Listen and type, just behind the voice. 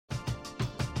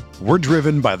We're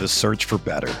driven by the search for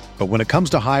better. But when it comes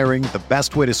to hiring, the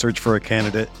best way to search for a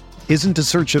candidate isn't to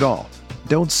search at all.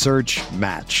 Don't search,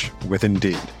 match with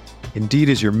Indeed. Indeed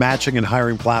is your matching and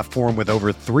hiring platform with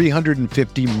over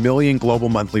 350 million global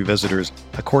monthly visitors,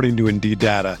 according to Indeed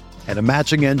data, and a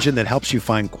matching engine that helps you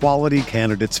find quality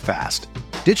candidates fast.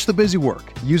 Ditch the busy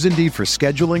work. Use Indeed for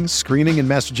scheduling, screening, and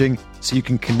messaging so you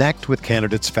can connect with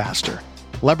candidates faster.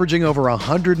 Leveraging over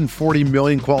 140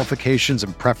 million qualifications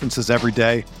and preferences every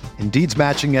day, Indeed's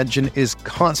matching engine is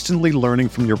constantly learning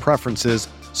from your preferences,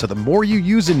 so the more you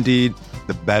use Indeed,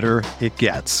 the better it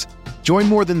gets. Join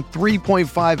more than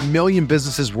 3.5 million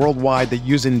businesses worldwide that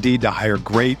use Indeed to hire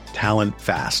great talent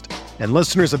fast. And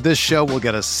listeners of this show will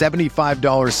get a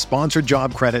 $75 sponsored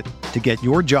job credit to get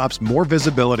your jobs more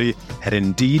visibility at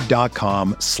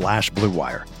Indeed.com/Blue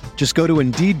Wire. Just go to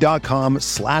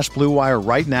Indeed.com/Blue Wire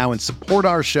right now and support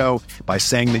our show by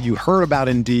saying that you heard about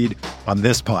Indeed on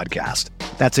this podcast.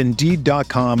 That's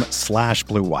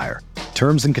Indeed.com/Blue Wire.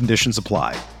 Terms and conditions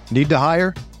apply. Need to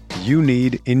hire? You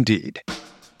need Indeed.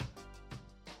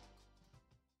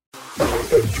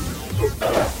 Entering the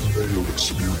Pat Mayo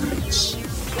Experience.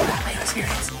 Pat Mayo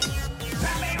Experience.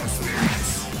 Pat Mayo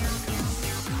Experience.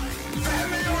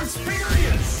 Pat Mayo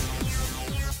Experience.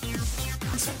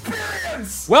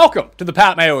 Welcome to the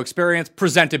Pat Mayo Experience,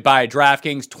 presented by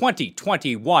DraftKings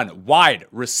 2021 wide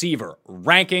receiver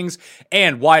rankings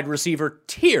and wide receiver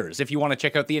tiers. If you want to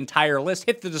check out the entire list,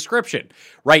 hit the description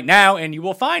right now and you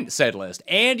will find said list.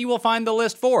 And you will find the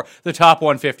list for the top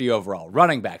 150 overall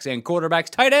running backs and quarterbacks,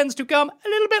 tight ends to come a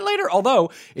little bit later.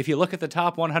 Although, if you look at the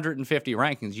top 150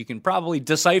 rankings, you can probably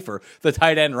decipher the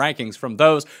tight end rankings from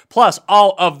those, plus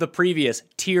all of the previous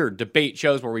tier debate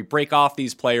shows where we break off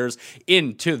these players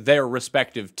into their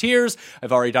respective tiers.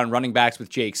 I've already done running backs with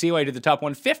Jake Seeley. I did the top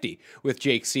 150 with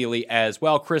Jake Seeley as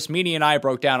well. Chris Meany and I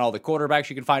broke down all the quarterbacks.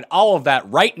 You can find all of that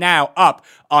right now up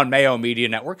on Mayo Media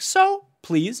Network. So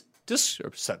please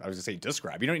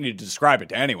describe. You don't need to describe it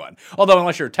to anyone. Although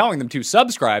unless you're telling them to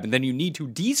subscribe and then you need to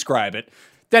describe it,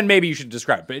 then maybe you should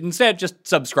describe it. But instead, just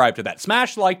subscribe to that.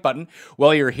 Smash the like button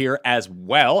while you're here as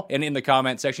well. And in the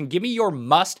comment section, give me your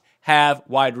must-have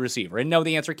wide receiver. And no,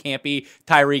 the answer can't be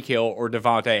Tyreek Hill or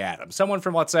Devontae Adams. Someone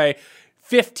from, let's say,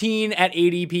 15 at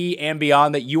ADP and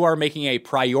beyond that you are making a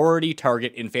priority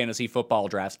target in fantasy football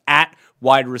drafts at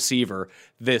wide receiver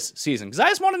this season. Because I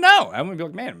just want to know. I'm going to be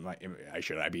like, man,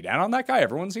 should I be down on that guy?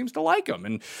 Everyone seems to like him.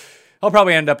 And I'll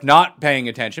probably end up not paying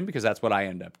attention because that's what I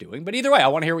end up doing. But either way, I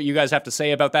want to hear what you guys have to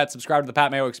say about that. Subscribe to the Pat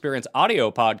Mayo Experience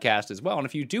audio podcast as well. And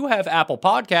if you do have Apple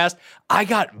Podcast, I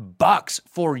got bucks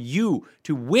for you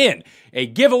to win. A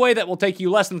giveaway that will take you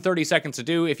less than 30 seconds to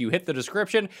do. If you hit the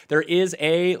description, there is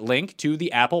a link to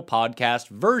the Apple Podcast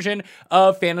version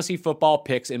of Fantasy Football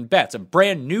Picks and Bets, a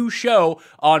brand new show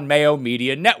on Mayo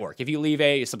Media Network. If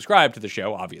you subscribe to the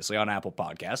show, obviously on Apple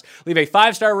Podcasts, leave a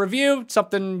 5-star review,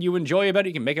 something you enjoy about it,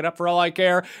 you can make it up for all I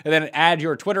care, and then add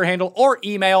your Twitter handle or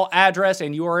email address,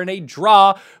 and you are in a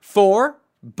draw for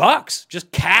bucks.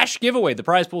 Just cash giveaway. The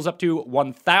prize pool's up to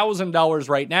 $1,000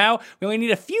 right now. We only need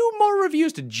a few more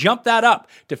reviews to jump that up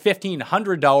to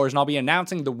 $1,500, and I'll be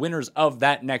announcing the winners of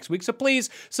that next week. So please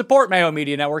support Mayo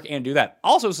Media Network and do that.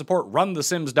 Also support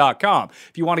runthesims.com.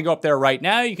 If you want to go up there right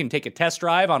now, you can take a test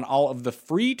drive on all of the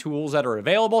free tools that are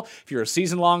available. If you're a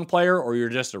season-long player or you're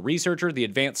just a researcher, the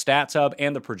Advanced Stats Hub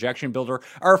and the Projection Builder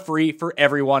are free for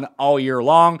everyone all year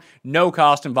long. No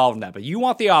cost involved in that. But you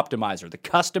want the optimizer, the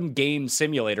custom game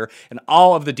simulator, and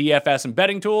all of the DFS and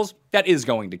betting tools, that is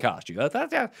going to cost you.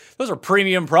 Those are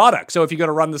premium products. So if you go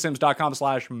to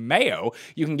runthesims.com/mayo,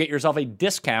 you can get yourself a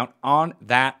discount on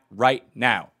that right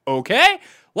now. Okay,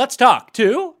 let's talk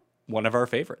to one of our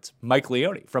favorites, Mike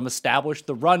Leone from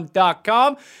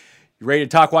EstablishTheRun.com. You ready to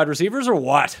talk wide receivers or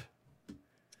what?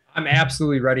 I'm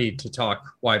absolutely ready to talk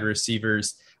wide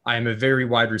receivers. I am a very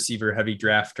wide receiver heavy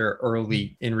drafter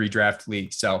early in redraft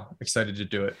leagues, so excited to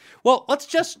do it. Well, let's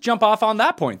just jump off on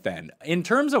that point then. In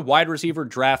terms of wide receiver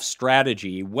draft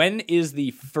strategy, when is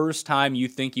the first time you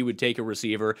think you would take a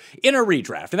receiver in a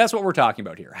redraft? And that's what we're talking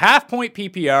about here. Half point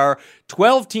PPR,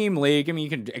 12-team league. I mean, you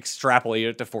can extrapolate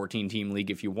it to 14-team league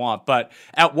if you want, but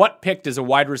at what pick does a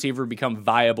wide receiver become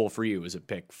viable for you? Is it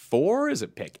pick 4? Is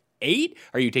it pick 8?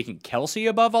 Are you taking Kelsey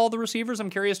above all the receivers? I'm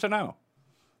curious to know.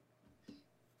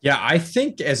 Yeah, I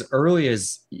think as early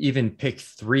as even pick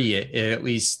 3, it at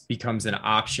least becomes an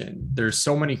option. There's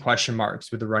so many question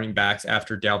marks with the running backs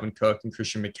after Dalvin Cook and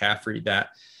Christian McCaffrey that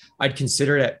I'd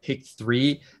consider it at pick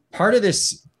 3. Part of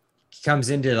this comes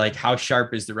into like how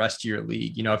sharp is the rest of your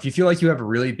league. You know, if you feel like you have a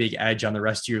really big edge on the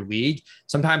rest of your league,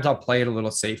 sometimes I'll play it a little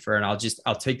safer and I'll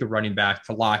take the running back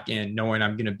to lock in, knowing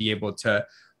I'm going to be able to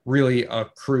really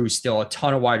accrue still a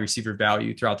ton of wide receiver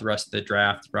value throughout the rest of the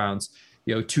draft rounds,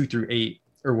 2 through 8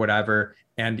 or whatever.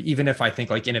 And even if I think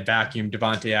like in a vacuum,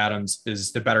 Davante Adams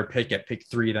is the better pick at pick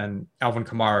 3 than Alvin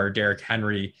Kamara or Derrick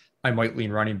Henry, I might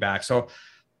lean running back. So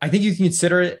I think you can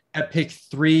consider it at pick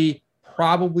 3,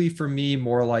 probably for me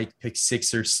more like pick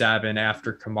 6 or 7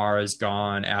 after Kamara's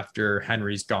gone, after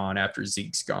Henry's gone, after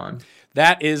Zeke's gone.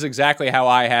 That is exactly how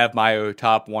I have my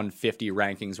top 150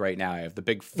 rankings right now. I have the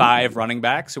big 5 running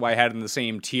backs who I had in the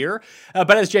same tier.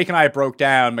 But as Jake and I broke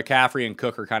down, McCaffrey and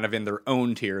Cook are kind of in their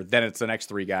own tier. Then it's the next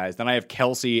 3 guys. Then I have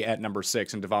Kelsey at number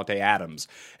 6 and Davante Adams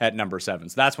at number 7.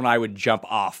 So that's when I would jump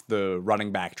off the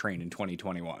running back train in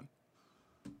 2021.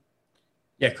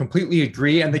 Yeah, completely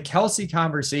agree. And the Kelsey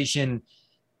conversation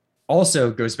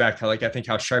also goes back to like, I think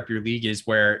how sharp your league is,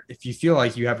 where if you feel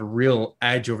like you have a real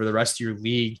edge over the rest of your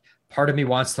league, part of me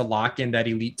wants to lock in that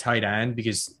elite tight end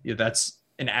because that's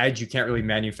an edge you can't really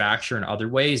manufacture in other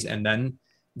ways, and then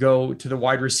go to the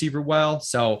wide receiver well.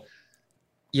 So,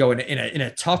 in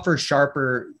a tougher,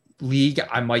 sharper league,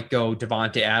 I might go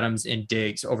Davante Adams and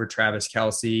Diggs over Travis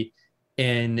Kelsey.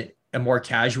 In a more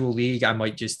casual league, I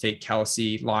might just take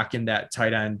Kelsey, lock in that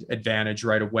tight end advantage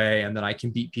right away, and then I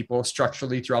can beat people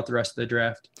structurally throughout the rest of the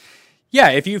draft.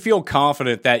 Yeah, if you feel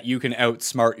confident that you can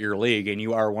outsmart your league and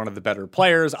you are one of the better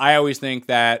players, I always think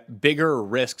that bigger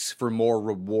risks for more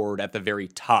reward at the very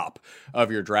top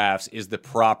of your drafts is the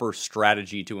proper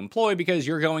strategy to employ, because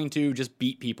you're going to just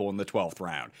beat people in the 12th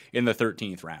round, in the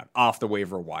 13th round, off the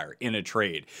waiver wire, in a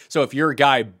trade. So if your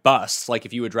guy busts, like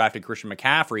if you had drafted Christian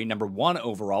McCaffrey, number 1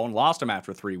 overall, and lost him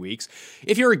after 3 weeks,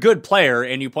 if you're a good player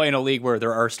and you play in a league where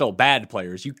there are still bad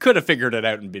players, you could have figured it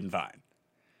out and been fine.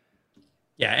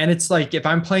 Yeah, and it's like if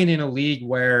I'm playing in a league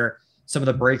where some of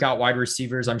the breakout wide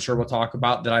receivers I'm sure we'll talk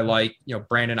about that I like,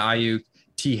 Brandon Ayuk,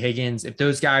 T. Higgins, if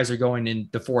those guys are going in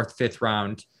the 4th, 5th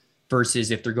round versus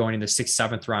if they're going in the 6th,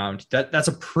 7th round, that's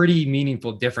a pretty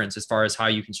meaningful difference as far as how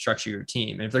you can structure your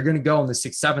team. And if they're going to go in the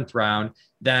 6th, 7th round,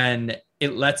 then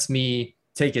it lets me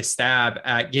take a stab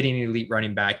at getting an elite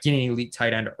running back, getting an elite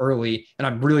tight end early, and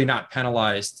I'm really not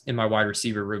penalized in my wide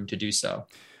receiver room to do so.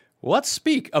 Let's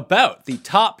speak about the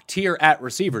top tier at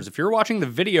receivers. If you're watching the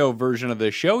video version of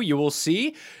this show, you will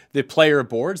see the player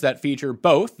boards that feature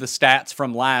both the stats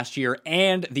from last year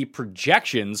and the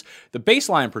projections, the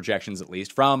baseline projections at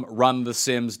least, from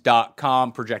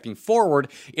runthesims.com projecting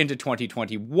forward into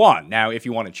 2021. Now, if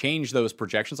you want to change those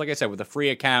projections, like I said, with a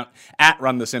free account at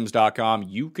runthesims.com,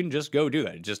 you can just go do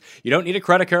that. You don't need a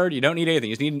credit card, you don't need anything,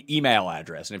 you just need an email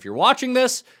address. And if you're watching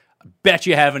this, I bet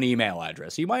you have an email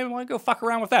address. You might even want to go fuck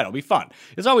around with that. It'll be fun.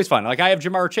 It's always fun. Like I have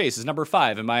Jamar Chase as number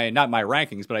 5 in not my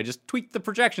rankings, but I just tweaked the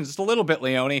projections just a little bit,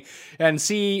 Leone, and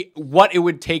see what it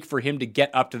would take for him to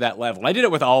get up to that level. And I did it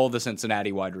with all of the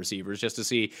Cincinnati wide receivers just to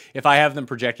see if I have them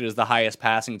projected as the highest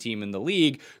passing team in the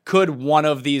league, could one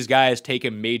of these guys take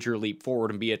a major leap forward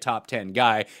and be a top 10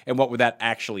 guy, and what would that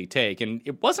actually take? And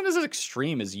it wasn't as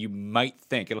extreme as you might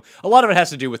think. A lot of it has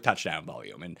to do with touchdown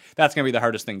volume, and that's going to be the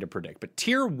hardest thing to predict. But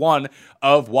tier 1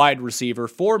 of wide receiver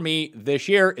for me this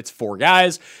year, it's 4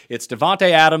 guys. It's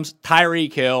Davante Adams,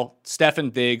 Tyreek Hill,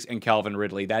 Stefon Diggs, and Calvin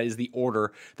Ridley. That is the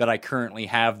order that I currently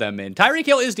have them in. Tyreek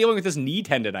Hill is dealing with this knee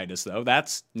tendonitis, though.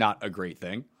 That's not a great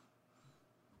thing.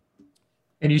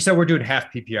 And you said we're doing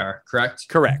half PPR, correct?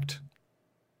 Correct.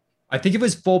 I think if it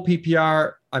was full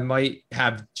PPR, I might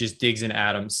have just Diggs and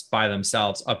Adams by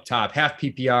themselves up top. Half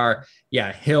PPR,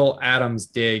 yeah, Hill, Adams,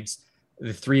 Diggs.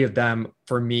 The 3 of them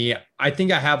for me. I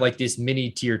think I have like this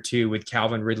mini tier 2 with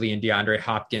Calvin Ridley and DeAndre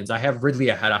Hopkins. I have Ridley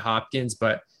ahead of Hopkins,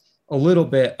 but a little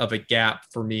bit of a gap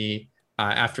for me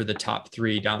after the top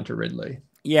 3 down to Ridley.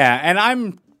 Yeah, and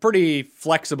I'm pretty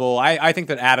flexible. I think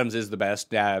that Adams is the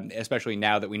best, especially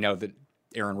now that we know that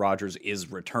Aaron Rodgers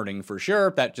is returning for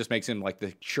sure. That just makes him like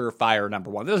the surefire number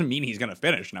 1. That doesn't mean he's going to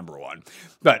finish number 1,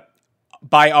 but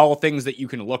by all things that you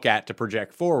can look at to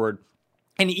project forward.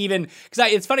 And even,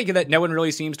 because it's funny that no one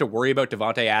really seems to worry about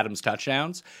Davante Adams'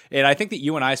 touchdowns. And I think that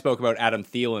you and I spoke about Adam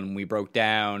Thielen when we broke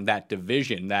down that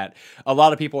division, that a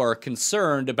lot of people are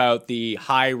concerned about the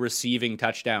high receiving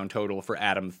touchdown total for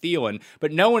Adam Thielen,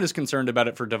 but no one is concerned about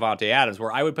it for Davante Adams,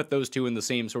 where I would put those two in the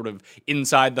same sort of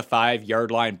inside the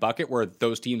 5-yard line bucket where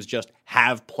those teams just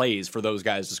have plays for those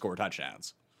guys to score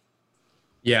touchdowns.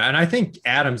 Yeah, and I think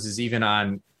Adams is even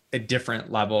on a different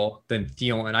level than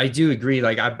Thielen. I do agree.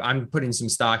 Like I'm putting some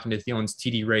stock into Thielen's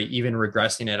TD rate, even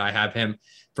regressing it. I have him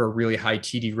for a really high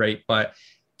TD rate, but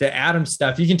the Adams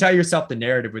stuff, you can tell yourself the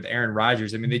narrative with Aaron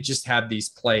Rodgers. I mean, they just have these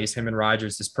plays, him and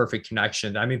Rodgers, this perfect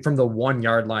connection. I mean, from the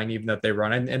 1-yard line, even that they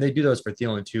run, and they do those for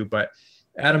Thielen too, but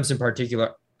Adams in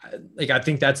particular, like I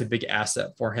think that's a big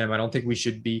asset for him. I don't think we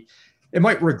should be it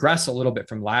might regress a little bit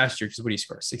from last year because what he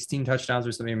scored 16 touchdowns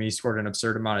or something. I mean, he scored an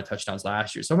absurd amount of touchdowns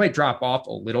last year. So it might drop off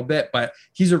a little bit, but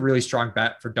he's a really strong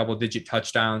bet for double-digit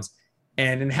touchdowns.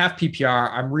 And in half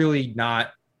PPR, I'm really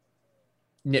not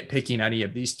nitpicking any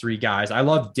of these three guys. I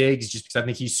love Diggs just because I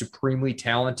think he's supremely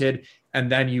talented. And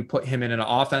then you put him in an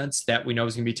offense that we know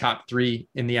is going to be top 3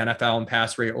 in the NFL in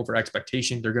pass rate over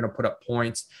expectation. They're going to put up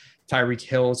points. Tyreek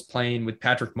Hill is playing with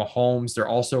Patrick Mahomes. There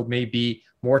also may be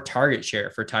more target share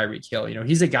for Tyreek Hill. You know,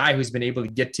 he's a guy who's been able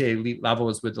to get to elite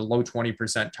levels with a low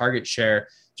 20% target share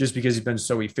just because he's been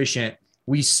so efficient.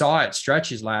 We saw at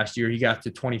stretches last year, he got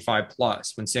to 25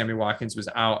 plus when Sammy Watkins was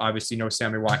out. Obviously, no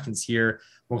Sammy Watkins here.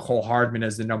 Mecole Hardman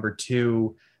as the number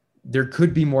 2. There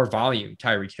could be more volume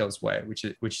Tyreek Hill's way, which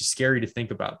is scary to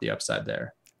think about the upside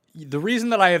there. The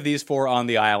reason that I have these 4 on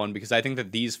the island, because I think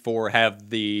that these 4 have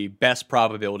the best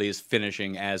probabilities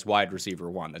finishing as wide receiver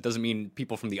 1. That doesn't mean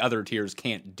people from the other tiers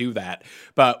can't do that.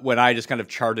 But when I just kind of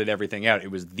charted everything out,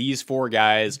 it was these 4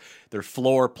 guys, their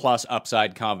floor plus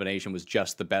upside combination was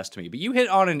just the best to me. But you hit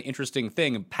on an interesting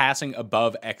thing, passing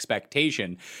above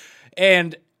expectation.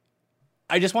 And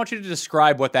I just want you to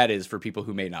describe what that is for people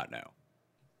who may not know.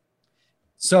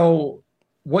 So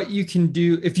what you can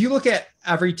do, if you look at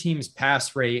every team's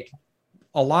pass rate,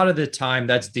 a lot of the time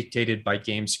that's dictated by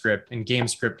game script, and game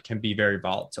script can be very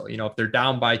volatile. You know, if they're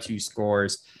down by 2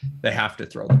 scores, they have to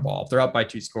throw the ball. If they're up by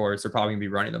 2 scores, they're probably gonna be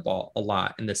running the ball a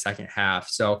lot in the second half.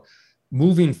 So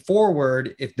moving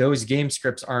forward, if those game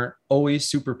scripts aren't always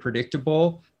super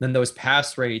predictable, then those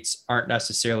pass rates aren't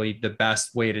necessarily the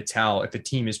best way to tell if a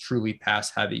team is truly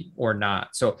pass heavy or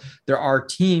not. So there are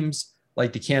teams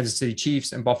like the Kansas City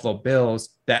Chiefs and Buffalo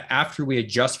Bills that after we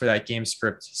adjust for that game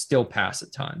script still pass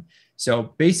a ton.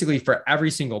 So basically for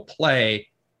every single play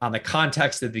on the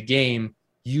context of the game,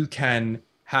 you can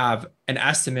have an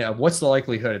estimate of what's the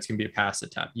likelihood it's going to be a pass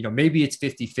attempt. You know, maybe it's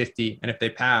 50-50. And if they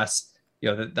pass,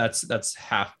 you know, that's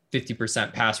half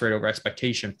 50% pass rate over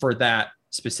expectation for that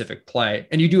specific play.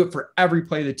 And you do it for every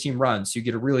play the team runs. So you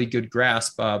get a really good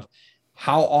grasp of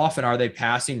how often are they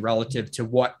passing relative to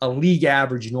what a league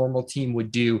average normal team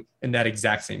would do in that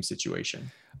exact same situation.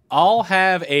 I'll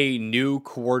have a new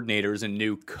coordinators and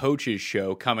new coaches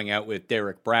show coming out with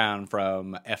Derek Brown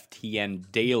from FTN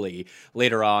Daily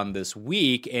later on this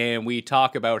week, and we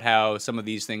talk about how some of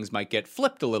these things might get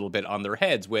flipped a little bit on their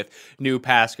heads with new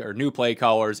play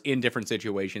callers in different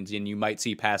situations, and you might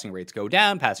see passing rates go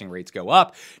down, passing rates go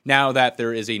up, now that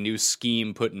there is a new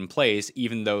scheme put in place,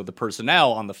 even though the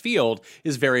personnel on the field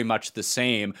is very much the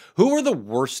same. Who were the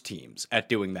worst teams at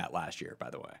doing that last year, by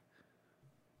the way?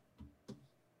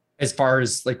 As far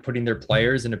as like putting their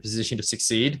players in a position to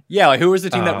succeed. Yeah, like who was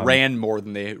the team that ran more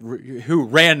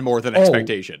than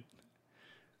expectation?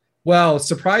 Well,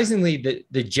 surprisingly,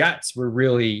 the Jets were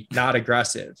really not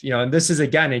aggressive, you know, and this is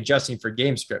again adjusting for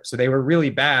game script. So they were really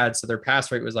bad. So their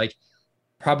pass rate was like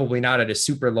probably not at a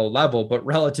super low level, but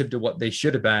relative to what they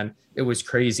should have been, it was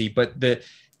crazy. But the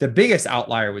biggest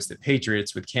outlier was the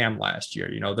Patriots with Cam last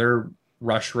year. You know, their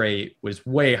rush rate was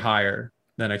way higher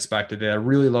than expected. They had a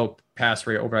really low pass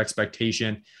rate over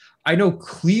expectation. I know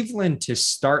Cleveland to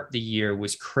start the year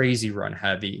was crazy run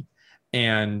heavy.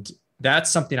 And that's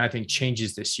something I think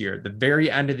changes this year. The very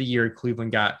end of the year,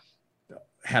 Cleveland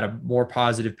had a more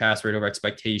positive pass rate over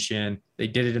expectation. They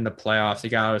did it in the playoffs. They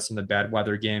got out of some of the bad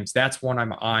weather games. That's one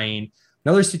I'm eyeing.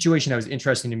 Another situation that was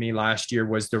interesting to me last year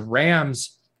was the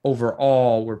Rams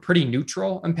overall were pretty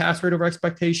neutral on pass rate over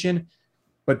expectation,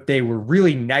 but they were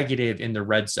really negative in the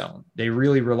red zone. They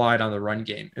really relied on the run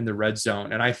game in the red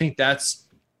zone. And I think that's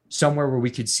somewhere where we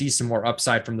could see some more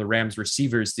upside from the Rams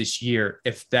receivers this year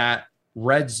if that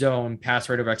red zone pass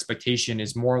rate over expectation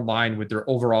is more in line with their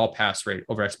overall pass rate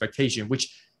over expectation,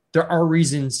 which there are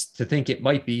reasons to think it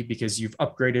might be because you've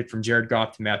upgraded from Jared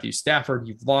Goff to Matthew Stafford.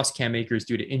 You've lost Cam Akers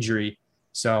due to injury.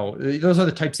 So those are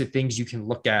the types of things you can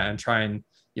look at and try and,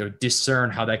 you know, discern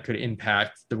how that could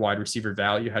impact the wide receiver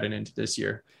value heading into this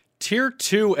year. Tier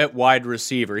 2 at wide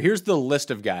receiver. Here's the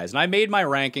list of guys. And I made my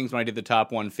rankings when I did the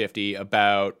top 150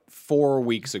 about 4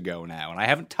 weeks ago now. And I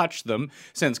haven't touched them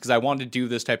since because I wanted to do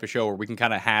this type of show where we can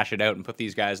kind of hash it out and put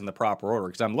these guys in the proper order.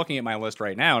 Because I'm looking at my list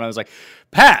right now and I was like,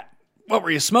 Pat, what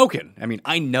were you smoking? I mean,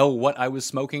 I know what I was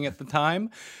smoking at the time.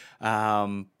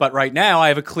 But right now I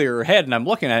have a clearer head and I'm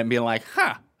looking at it and being like,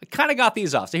 I kind of got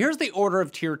these off. So here's the order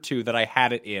of tier 2 that I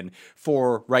had it in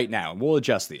for right now. And we'll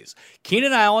adjust these.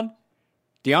 Keenan Allen,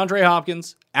 DeAndre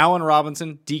Hopkins, Allen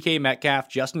Robinson, DK Metcalf,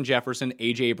 Justin Jefferson,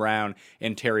 AJ Brown,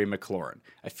 and Terry McLaurin.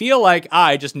 I feel like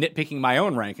I, just nitpicking my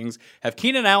own rankings, have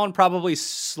Keenan Allen probably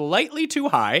slightly too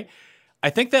high. I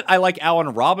think that I like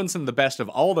Allen Robinson the best of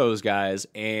all those guys,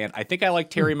 and I think I like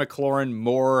Terry McLaurin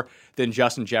more than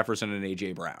Justin Jefferson and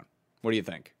A.J. Brown. What do you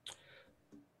think?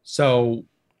 So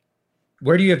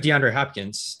where do you have DeAndre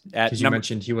Hopkins? Because you At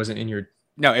mentioned he wasn't in your...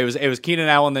 No, it was Keenan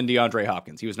Allen, then DeAndre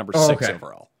Hopkins. He was number 6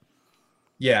 overall.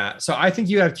 Yeah, so I think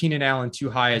you have Keenan Allen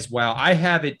too high as well. I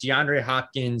have it DeAndre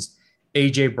Hopkins,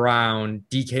 A.J. Brown,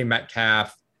 DK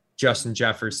Metcalf, Justin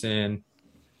Jefferson.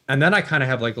 And then I kind of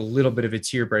have like a little bit of a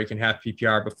tier break in half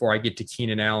PPR before I get to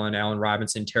Keenan Allen, Allen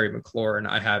Robinson, Terry McLaurin.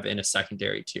 I have in a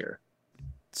secondary tier.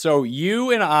 So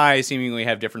you and I seemingly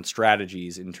have different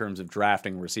strategies in terms of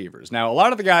drafting receivers. Now, a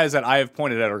lot of the guys that I have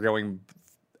pointed out are going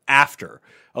after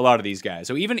a lot of these guys.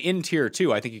 So even in tier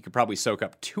 2, I think you could probably soak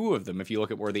up 2 of them if you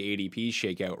look at where the ADPs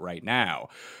shake out right now.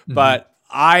 Mm-hmm. But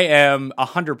I am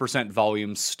 100%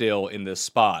 volume still in this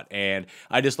spot, and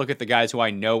I just look at the guys who I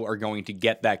know are going to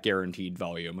get that guaranteed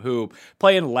volume, who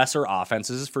play in lesser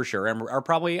offenses for sure, and are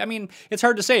probably, I mean, it's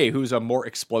hard to say who's a more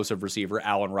explosive receiver,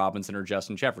 Allen Robinson or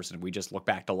Justin Jefferson. We just look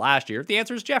back to last year. The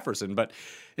answer is Jefferson, but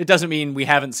it doesn't mean we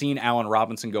haven't seen Allen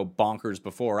Robinson go bonkers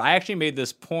before. I actually made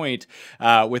this point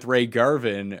with Ray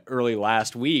Garvin early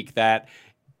last week that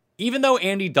even though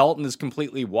Andy Dalton is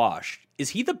completely washed, is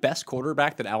he the best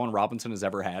quarterback that Allen Robinson has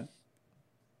ever had?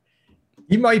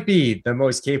 He might be the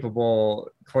most capable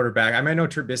quarterback. I mean, I know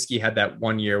Trubisky had that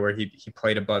one year where he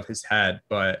played above his head,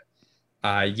 but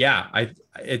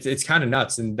it's kind of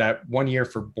nuts. And that one year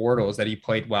for Bortles that he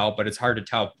played well, but it's hard to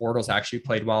tell if Bortles actually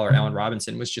played well or Allen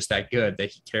Robinson was just that good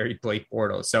that he carried Blake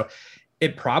Bortles. So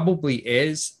it probably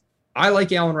is. I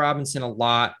like Allen Robinson a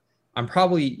lot. I'm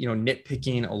probably,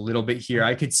 nitpicking a little bit here.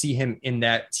 I could see him in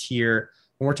that tier.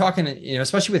 When we're talking,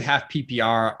 especially with half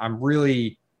PPR, I'm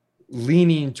really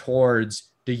leaning towards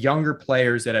the younger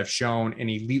players that have shown an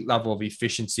elite level of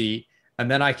efficiency. And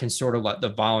then I can sort of let the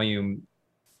volume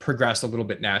progress a little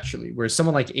bit naturally. Whereas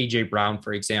someone like A.J. Brown,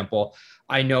 for example,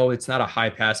 I know it's not a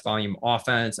high pass volume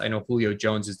offense. I know Julio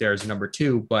Jones is there as number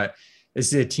 2, but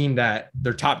this is a team that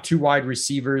their top 2 wide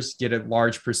receivers get a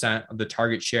large percent of the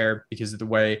target share because of the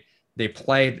way they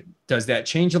play. Does that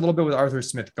change a little bit with Arthur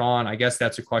Smith gone? I guess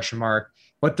that's a question mark.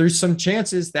 But there's some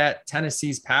chances that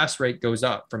Tennessee's pass rate goes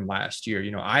up from last year.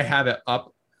 I have it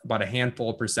up about a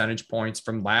handful of percentage points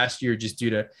from last year just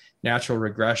due to natural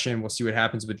regression. We'll see what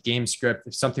happens with game script.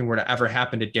 If something were to ever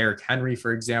happen to Derrick Henry,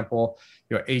 for example,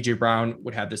 A.J. Brown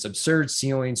would have this absurd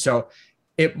ceiling. So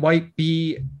it might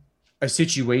be a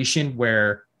situation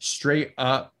where straight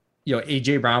up,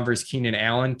 A.J. Brown versus Keenan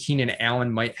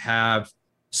Allen might have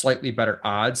slightly better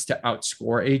odds to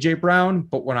outscore A.J. Brown.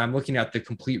 But when I'm looking at the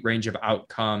complete range of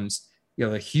outcomes,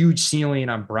 the huge ceiling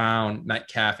on Brown,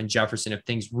 Metcalf, and Jefferson, if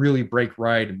things really break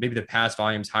right, and maybe the pass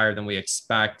volume's higher than we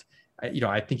expect,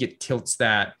 I think it tilts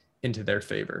that into their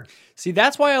favor. See,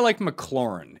 that's why I like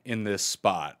McLaurin in this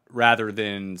spot rather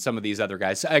than some of these other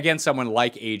guys. Against someone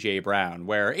like A.J. Brown,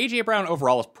 where A.J. Brown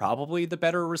overall is probably the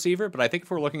better receiver, but I think if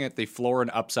we're looking at the floor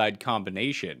and upside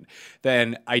combination,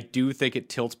 then I do think it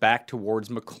tilts back towards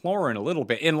McLaurin a little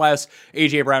bit, unless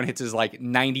A.J. Brown hits his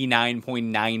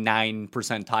 99.99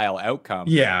 percentile outcome.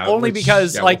 Yeah. Only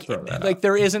because we'll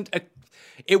there isn't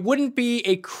it wouldn't be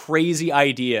a crazy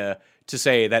idea to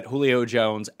say that Julio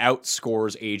Jones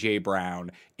outscores A.J.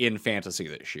 Brown in fantasy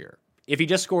this year. If he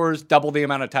just scores double the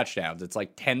amount of touchdowns, it's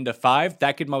like 10-5,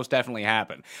 that could most definitely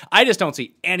happen. I just don't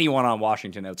see anyone on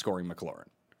Washington outscoring McLaurin.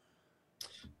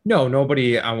 No,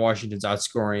 nobody on Washington's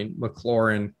outscoring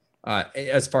McLaurin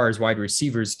as far as wide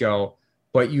receivers go.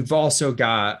 But you've also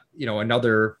got,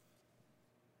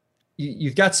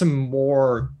 you've got some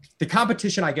more, the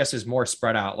competition, I guess, is more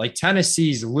spread out. Like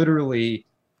Tennessee's literally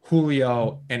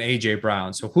Julio and A.J.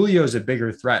 Brown. So Julio is a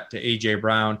bigger threat to A.J.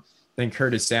 Brown than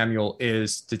Curtis Samuel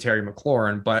is to Terry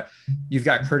McLaurin. But you've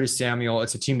got Curtis Samuel.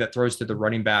 It's a team that throws to the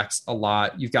running backs a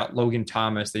lot. You've got Logan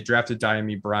Thomas. They drafted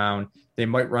Diami Brown. They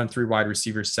might run 3 wide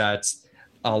receiver sets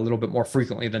a little bit more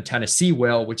frequently than Tennessee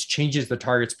will, which changes the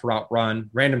targets per route run.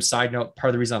 Random side note, part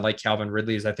of the reason I like Calvin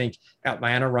Ridley is I think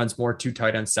Atlanta runs more 2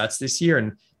 tight end sets this year.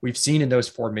 And we've seen in those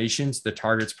formations, the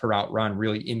targets per route run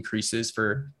really increases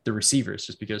for the receivers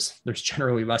just because there's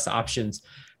generally less options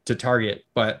to target.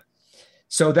 But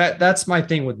so that's my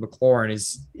thing with McLaurin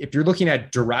is if you're looking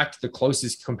at direct, the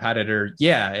closest competitor,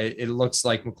 it looks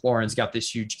like McLaurin's got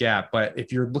this huge gap. But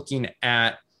if you're looking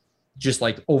at just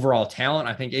like overall talent,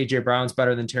 I think A.J. Brown's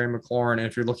better than Terry McLaurin. And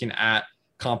if you're looking at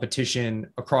competition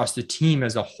across the team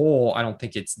as a whole, I don't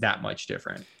think it's that much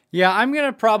different. Yeah, I'm going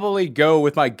to probably go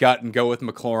with my gut and go with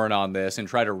McLaurin on this and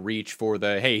try to reach for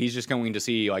he's just going to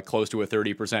see close to a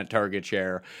 30% target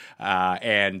share.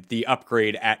 And the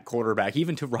upgrade at quarterback,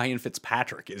 even to Ryan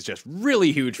Fitzpatrick, is just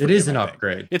really huge. It is an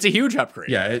upgrade. It's a huge upgrade.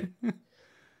 Yeah.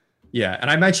 Yeah, and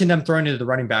I mentioned them throwing into the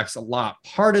running backs a lot.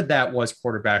 Part of that was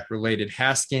quarterback related.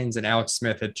 Haskins and Alex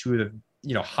Smith had two of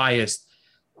the highest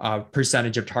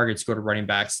percentage of targets go to running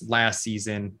backs last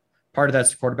season. Part of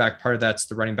that's the quarterback, part of that's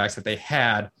the running backs that they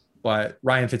had. But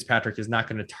Ryan Fitzpatrick is not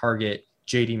going to target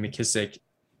J.D. McKissic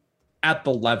at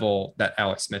the level that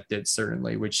Alex Smith did,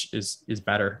 certainly, which is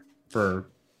better for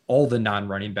all the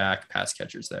non-running back pass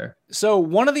catchers there. So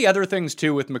one of the other things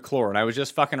too with McLaurin, I was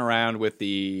just fucking around with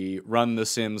the Run the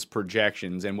Sims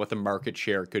projections and what the market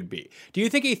share could be. Do you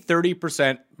think a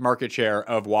 30% market share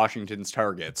of Washington's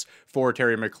targets for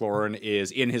Terry McLaurin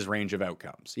is in his range of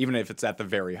outcomes, even if it's at the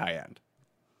very high end?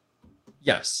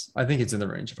 Yes, I think it's in the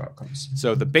range of outcomes.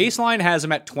 So the baseline has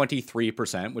him at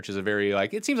 23%, which is a very,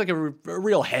 it seems like a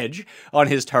real hedge on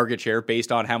his target share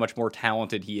based on how much more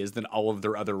talented he is than all of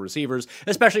their other receivers,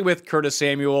 especially with Curtis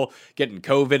Samuel getting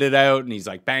COVIDed out and he's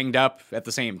banged up at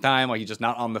the same time, he's just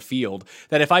not on the field.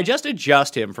 That if I just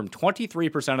adjust him from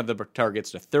 23% of the targets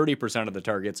to 30% of the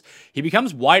targets, he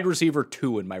becomes wide receiver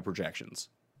 2 in my projections.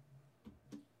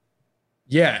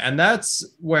 Yeah, and that's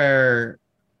where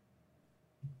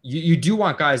you do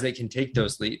want guys that can take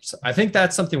those leaps. I think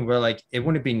that's something where it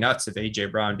wouldn't be nuts if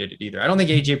AJ Brown did it either. I don't think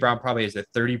AJ Brown probably has a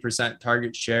 30%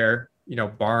 target share,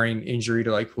 barring injury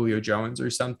to Julio Jones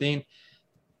or something.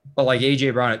 But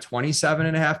AJ Brown at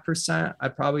 27.5%,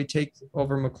 I'd probably take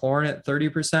over McLaurin at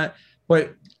 30%.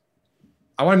 But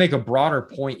I want to make a broader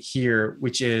point here,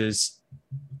 which is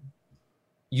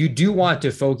you do want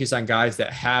to focus on guys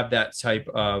that have that type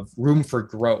of room for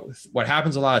growth. What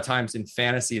happens a lot of times in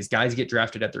fantasy is guys get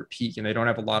drafted at their peak and they don't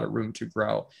have a lot of room to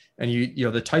grow. And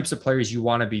the types of players you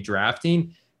want to be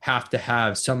drafting have to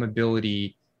have some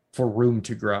ability for room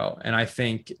to grow. And I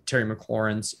think Terry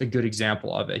McLaurin's a good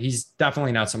example of it. He's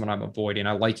definitely not someone I'm avoiding.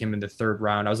 I like him in the 3rd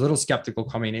round. I was a little skeptical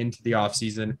coming into the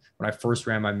offseason when I first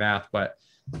ran my math, but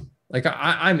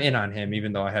I'm in on him,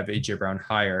 even though I have AJ Brown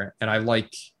higher. And I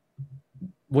like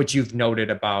what you've noted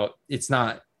about it's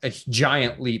not a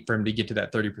giant leap for him to get to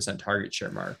that 30% target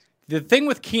share mark. The thing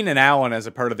with Keenan Allen as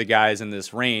a part of the guys in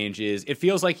this range is it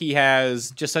feels like he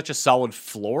has just such a solid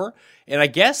floor. And I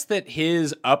guess that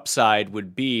his upside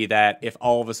would be that if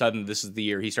all of a sudden this is the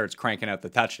year he starts cranking out the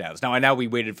touchdowns. Now, I know we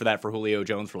waited for that for Julio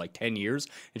Jones for 10 years.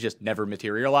 It just never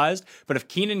materialized. But if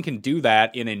Keenan can do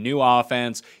that in a new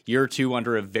offense, year 2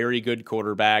 under a very good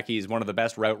quarterback, he's one of the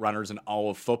best route runners in all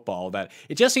of football, that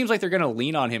it just seems like they're going to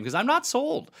lean on him because I'm not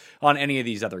sold on any of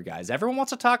these other guys. Everyone wants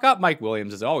to talk up Mike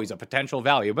Williams as, he's a potential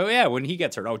value. But yeah, when he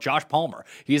gets hurt, Josh Palmer,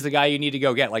 he's the guy you need to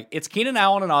go get. It's Keenan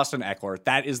Allen and Austin Eckler.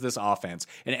 That is this offense.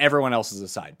 And everyone else is a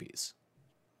side piece.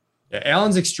 Yeah,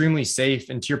 Allen's extremely safe.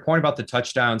 And to your point about the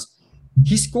touchdowns,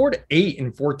 he scored 8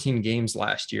 in 14 games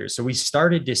last year. So we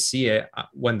started to see it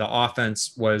when the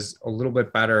offense was a little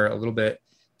bit better, a little bit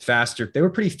faster. They were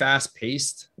pretty fast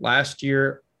paced last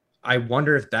year. I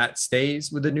wonder if that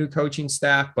stays with the new coaching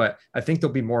staff, but I think they'll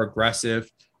be more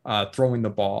aggressive throwing the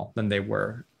ball than they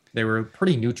were. They were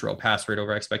pretty neutral pass rate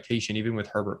over expectation, even with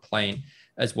Herbert playing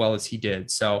as well as he did.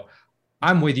 So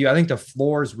I'm with you. I think the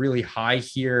floor is really high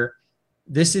here.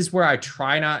 This is where I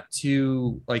try not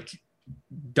to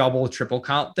double, triple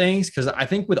count things, because I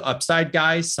think with upside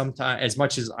guys, sometimes, as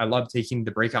much as I love taking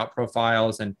the breakout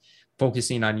profiles and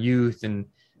focusing on youth and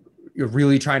you're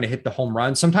really trying to hit the home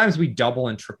run, sometimes we double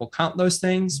and triple count those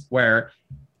things where,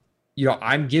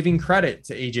 I'm giving credit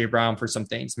to AJ Brown for some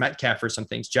things, Metcalf for some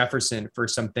things, Jefferson for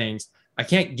some things. I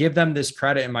can't give them this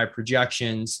credit in my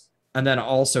projections and then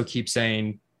also keep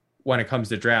saying, when it comes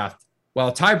to draft,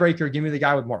 tiebreaker, give me the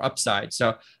guy with more upside.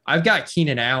 So I've got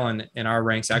Keenan Allen in our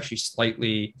ranks actually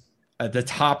slightly at the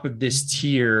top of this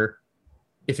tier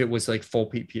if it was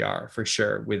full PPR for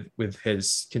sure with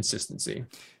his consistency.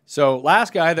 So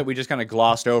last guy that we just kind of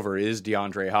glossed over is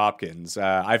DeAndre Hopkins.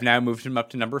 I've now moved him up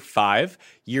to number 5,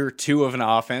 year 2 of an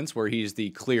offense where he's the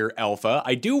clear alpha.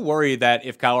 I do worry that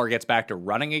if Kyler gets back to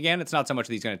running again, it's not so much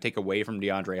that he's going to take away from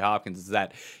DeAndre Hopkins, it's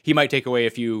that he might take away a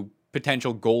few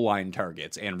potential goal line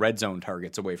targets and red zone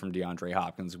targets away from DeAndre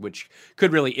Hopkins, which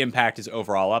could really impact his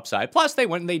overall upside. Plus, they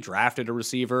went and they drafted a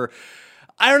receiver.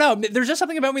 I don't know. There's just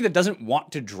something about me that doesn't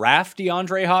want to draft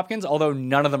DeAndre Hopkins, although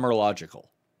none of them are logical.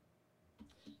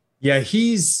 Yeah,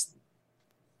 he's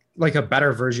a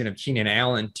better version of Keenan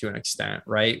Allen to an extent,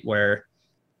 right? Where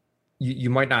you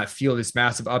might not feel this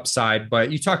massive upside,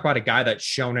 but you talk about a guy that's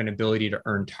shown an ability to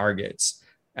earn targets.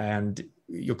 And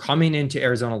you're coming into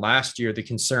Arizona last year, the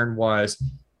concern was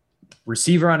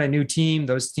receiver on a new team.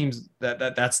 Those teams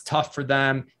that's tough for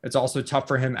them. It's also tough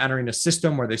for him entering a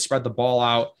system where they spread the ball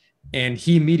out. And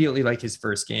he immediately, his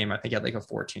first game, I think had a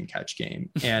 14 catch game.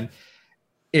 And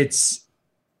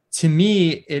to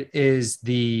me, it's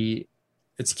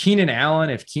it's Keenan Allen.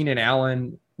 If Keenan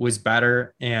Allen was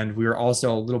better and we were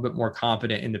also a little bit more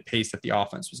confident in the pace that the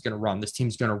offense was going to run, this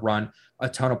team's going to run a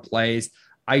ton of plays.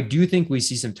 I do think we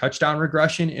see some touchdown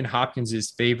regression in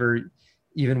Hopkins' favor,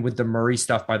 even with the Murray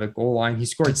stuff by the goal line. He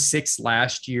scored 6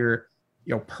 last year,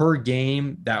 per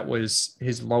game. That was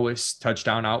his lowest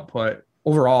touchdown output.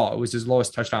 Overall, it was his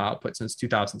lowest touchdown output since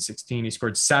 2016. He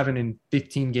scored 7 in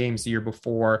 15 games the year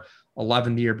before,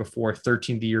 11 the year before,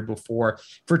 13 the year before.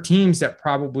 For teams that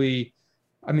probably,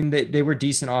 they were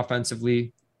decent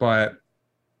offensively, but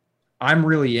I'm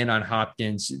really in on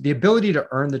Hopkins. The ability to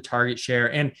earn the target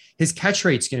share, and his catch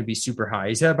rate is going to be super high.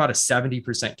 He's at about a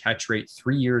 70% catch rate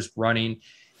 3 years running.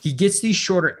 He gets these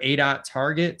shorter ADOT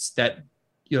targets that,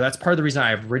 that's part of the reason I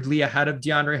have Ridley ahead of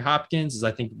DeAndre Hopkins, is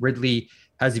I think Ridley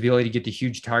has the ability to get the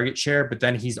huge target share, but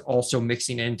then he's also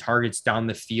mixing in targets down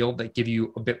the field that give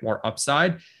you a bit more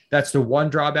upside. That's the one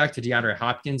drawback to DeAndre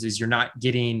Hopkins, is you're not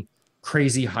getting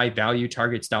crazy high value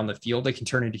targets down the field that can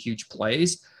turn into huge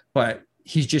plays, but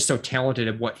he's just so talented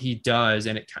at what he does,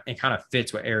 and it kind of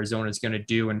fits what Arizona is going to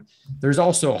do. And there's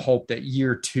also hope that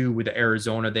year 2 with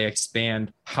Arizona, they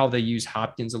expand how they use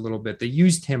Hopkins a little bit. They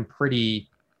used him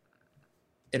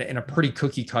in a pretty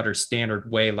cookie cutter standard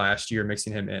way last year,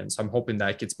 mixing him in. So I'm hoping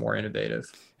that gets more innovative.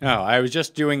 Oh, I was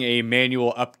just doing a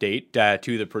manual update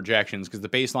to the projections, because the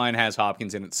baseline has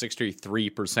Hopkins in at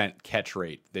 63% catch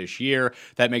rate this year.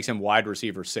 That makes him wide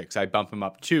receiver 6. I bump him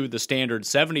up to the standard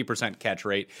 70% catch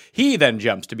rate. He then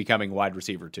jumps to becoming wide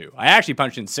receiver 2. I actually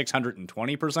punched in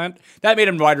 620%. That made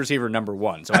him wide receiver number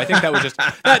 1. So I think that was just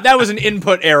that was an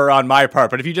input error on my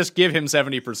part. But if you just give him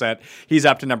 70%, he's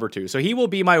up to number 2. So he will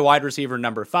be my wide receiver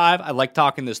number 5. I like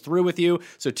talking this through with you.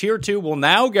 So tier 2 will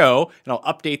now go, and I'll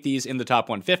update these in the top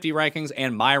 150 rankings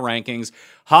and my rankings.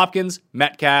 Hopkins,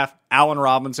 Metcalf, Allen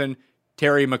Robinson,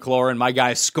 Terry McLaurin, my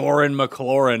guy Scorin'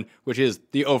 McLaurin, which is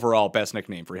the overall best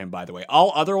nickname for him, by the way.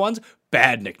 All other ones,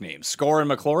 bad nicknames.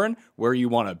 Scorin' McLaurin, where you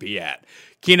want to be at.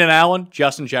 Keenan Allen,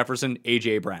 Justin Jefferson,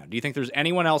 A.J. Brown. Do you think there's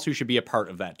anyone else who should be a part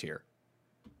of that tier?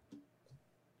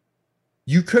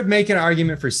 You could make an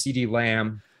argument for CeeDee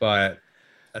Lamb, but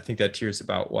I think that tier's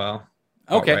about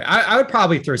okay. Right. I would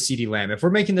probably throw CeeDee Lamb. If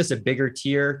we're making this a bigger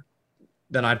tier,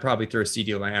 then I'd probably throw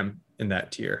CeeDee Lamb in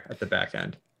that tier at the back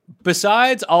end.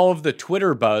 Besides all of the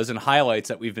Twitter buzz and highlights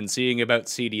that we've been seeing about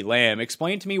CeeDee Lamb,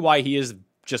 explain to me why he is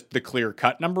just the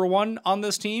clear-cut number 1 on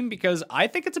this team, because I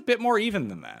think it's a bit more even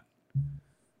than that.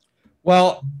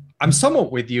 Well, I'm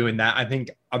somewhat with you in that I think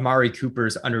Amari Cooper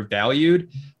is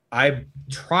undervalued. I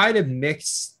try to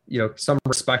mix, some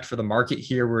respect for the market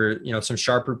here, where, some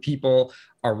sharper people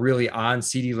are really on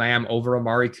CeeDee Lamb over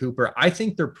Amari Cooper. I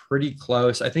think they're pretty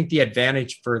close. I think the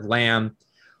advantage for Lamb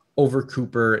over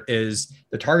Cooper is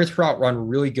the targets per out run were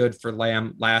really good for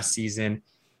Lamb last season.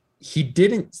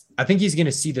 I think he's going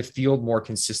to see the field more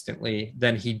consistently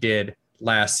than he did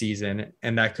last season,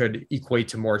 and that could equate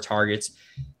to more targets.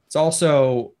 It's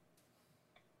also,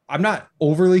 I'm not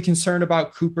overly concerned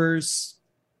about Cooper's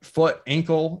foot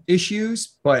ankle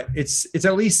issues, but it's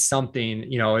at least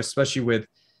something, especially with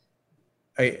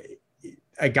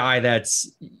a guy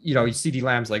that's, CeeDee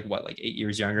Lamb's like 8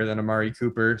 years younger than Amari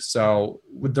Cooper. So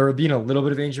with there being a little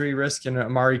bit of injury risk in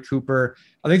Amari Cooper,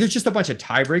 I think there's just a bunch of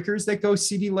tiebreakers that go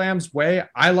CeeDee Lamb's way.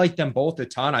 I like them both a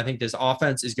ton. I think this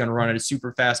offense is going to run at a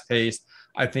super fast pace.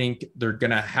 I think they're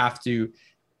going to have to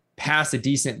pass a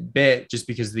decent bit just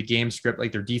because of the game script.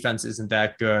 Their defense isn't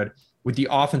that good. With the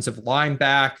offensive line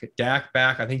back, Dak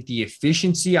back, I think the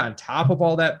efficiency on top of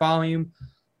all that volume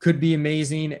could be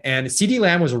amazing. And CeeDee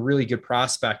Lamb was a really good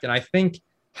prospect. And I think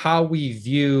how we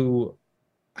view,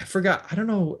 I don't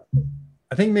know,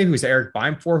 I think maybe it was Eric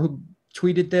Beimfor who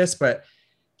tweeted this, but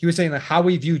he was saying that how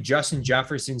we view Justin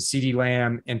Jefferson, CeeDee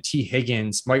Lamb, and T.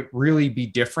 Higgins might really be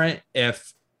different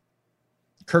if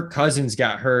Kirk Cousins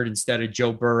got hurt instead of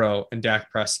Joe Burrow and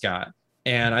Dak Prescott.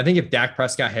 And I think if Dak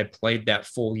Prescott had played that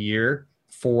full year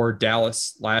for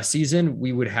Dallas last season,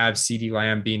 we would have CeeDee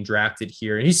Lamb being drafted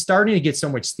here. And he's starting to get so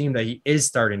much steam that he is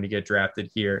starting to get drafted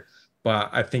here. But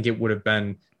I think it would have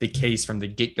been the case from the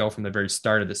get-go, from the very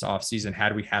start of this offseason,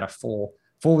 had we had a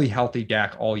fully healthy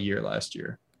Dak all year last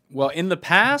year. Well, in the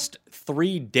past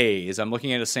 3 days, I'm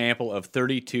looking at a sample of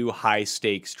 32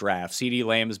 high-stakes drafts. CeeDee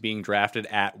Lamb is being drafted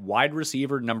at wide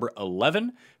receiver number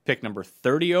 11, pick number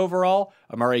 30 overall.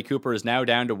 Amari Cooper is now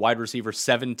down to wide receiver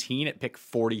 17 at pick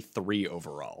 43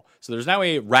 overall. So there's now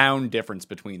a round difference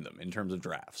between them in terms of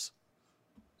drafts.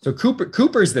 So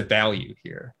Cooper's the value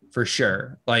here, for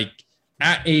sure.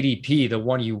 At ADP, the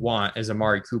one you want is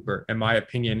Amari Cooper, in my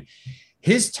opinion.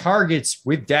 His targets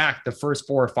with Dak the first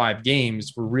 4 or 5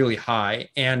 games were really high.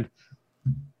 And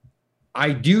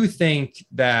I do think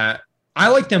that I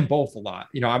like them both a lot.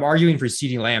 I'm arguing for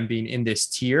CeeDee Lamb being in this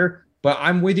tier, but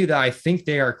I'm with you that I think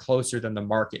they are closer than the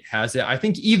market has it. I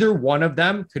think either one of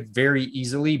them could very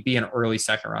easily be an early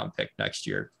second round pick next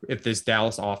year if this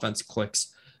Dallas offense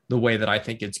clicks the way that I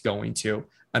think it's going to.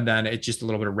 And then it's just a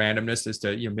little bit of randomness as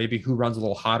to, maybe who runs a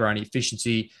little hotter on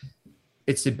efficiency.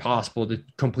 It's impossible to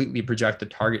completely project the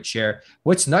target share.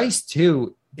 What's nice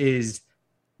too is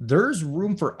there's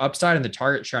room for upside in the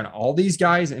target share on all these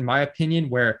guys, in my opinion,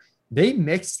 where they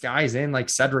mixed guys in like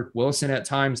Cedric Wilson at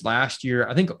times last year.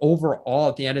 I think overall,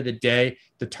 at the end of the day,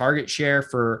 the target share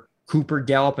for Cooper,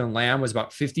 Gallup, and Lamb was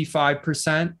about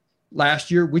 55%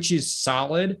 last year, which is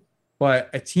solid. But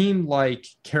a team like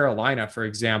Carolina, for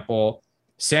example,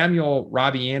 Samuel,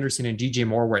 Robbie Anderson, and DJ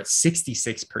Moore were at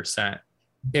 66%.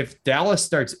 If Dallas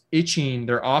starts itching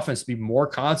their offense to be more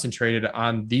concentrated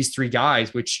on these three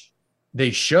guys, which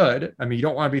they should, I mean, you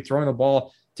don't want to be throwing the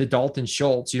ball to Dalton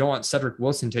Schultz. You don't want Cedric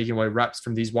Wilson taking away reps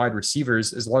from these wide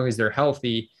receivers as long as they're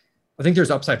healthy. I think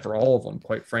there's upside for all of them,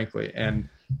 quite frankly. And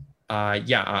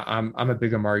I'm a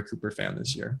big Amari Cooper fan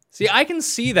this year. See, I can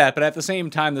see that, but at the same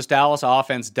time, this Dallas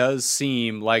offense does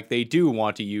seem like they do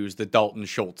want to use the Dalton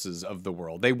Schultzes of the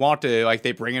world. They want to, like,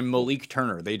 they bring in Malik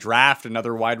Turner. They draft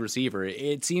another wide receiver.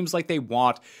 It seems like they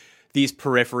want these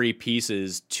periphery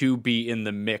pieces to be in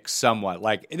the mix somewhat.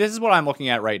 Like, this is what I'm looking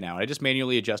at right now. I just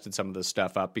manually adjusted some of this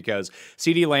stuff up because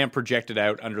CeeDee Lamb projected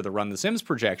out under the Run the Sims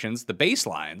projections, the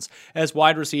baselines, as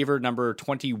wide receiver number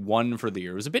 21 for the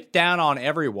year. It was a bit down on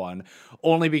everyone,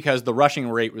 only because the rushing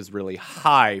rate was really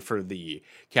high for the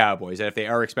Cowboys. And if they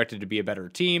are expected to be a better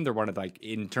team, they're one of, like,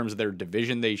 in terms of their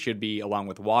division, they should be, along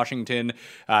with Washington.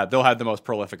 They'll have the most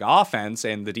prolific offense,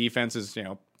 and the defense is,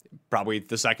 probably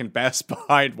the second best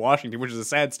behind Washington, which is a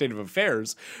sad state of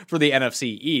affairs for the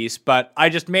NFC East, but I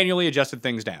just manually adjusted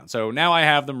things down. So now I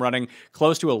have them running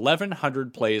close to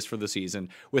 1,100 plays for the season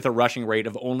with a rushing rate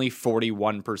of only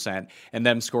 41% and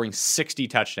them scoring 60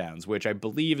 touchdowns, which I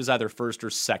believe is either first or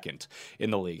second in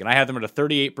the league. And I have them at a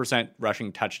 38%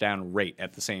 rushing touchdown rate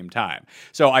at the same time.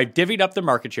 So I divvied up the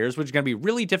market shares, which is going to be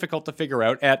really difficult to figure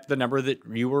out at the number that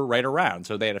you were right around.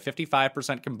 So they had a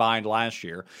 55% combined last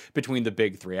year between the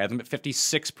big three. I had them at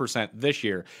 56% this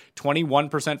year,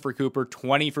 21% for Cooper,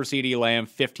 20% for CeeDee Lamb,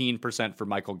 15% for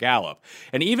Michael Gallup.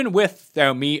 And even with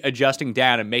me adjusting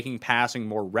down and making passing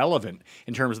more relevant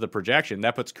in terms of the projection,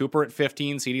 that puts Cooper at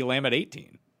 15, CeeDee Lamb at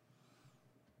 18.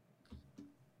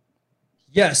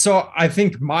 Yeah, so I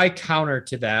think my counter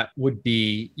to that would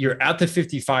be you're at the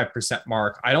 55%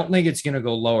 mark. I don't think it's going to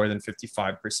go lower than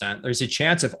 55%. There's a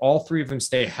chance if all three of them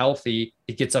stay healthy,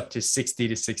 it gets up to 60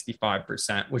 to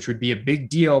 65%, which would be a big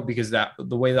deal because that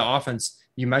the way the offense,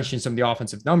 you mentioned some of the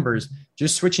offensive numbers,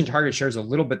 just switching target shares a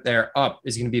little bit there up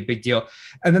is going to be a big deal.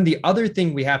 And then the other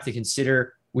thing we have to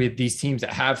consider with these teams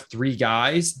that have three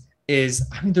guys is,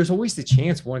 I mean, there's always the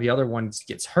chance one of the other ones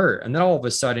gets hurt. And then all of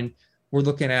a sudden we're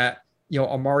looking at,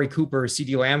 Amari Cooper,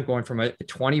 CeeDee Lamb going from a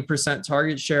 20%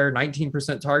 target share,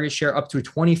 19% target share up to a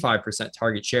 25%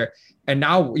 target share. And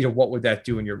now, what would that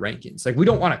do in your rankings? Like, we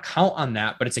don't want to count on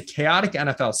that, but it's a chaotic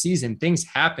NFL season. Things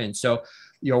happen. So,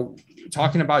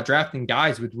 talking about drafting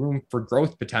guys with room for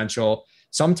growth potential,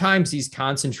 sometimes these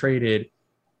concentrated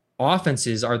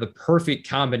offenses are the perfect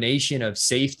combination of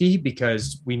safety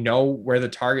because we know where the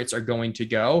targets are going to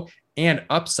go and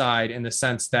upside in the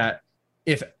sense that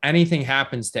if anything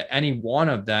happens to any one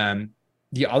of them,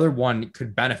 the other one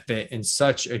could benefit in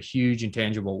such a huge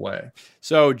intangible way.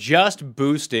 So just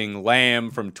boosting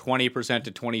Lamb from 20%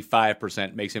 to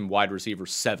 25% makes him wide receiver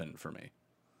 7 for me.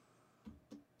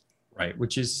 Right.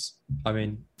 Which is, I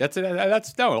mean,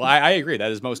 I agree.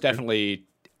 That is most definitely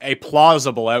a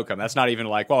plausible outcome. That's not even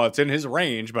like, well, it's in his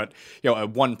range, but a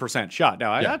 1% shot.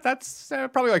 No, that's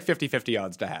probably like 50-50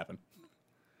 odds to happen.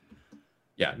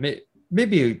 Yeah.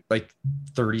 Maybe like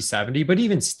 30-70, but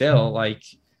even still, like,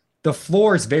 the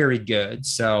floor is very good.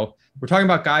 So we're talking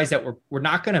about guys that we're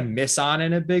not going to miss on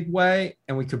in a big way,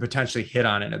 and we could potentially hit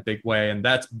on in a big way. And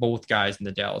that's both guys in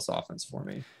the Dallas offense for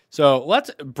me. So let's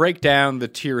break down the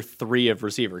tier 3 of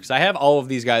receiver, because I have all of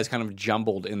these guys kind of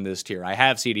jumbled in this tier. I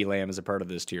have CeeDee Lamb as a part of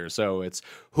this tier. So it's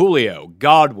Julio,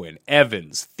 Godwin,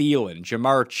 Evans, Thielen,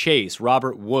 Jamar Chase,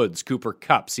 Robert Woods, Cooper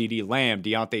Kupp, CeeDee Lamb,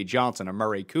 Deontay Johnson,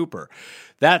 Amari Cooper.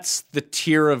 That's the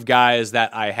tier of guys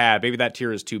that I have. Maybe that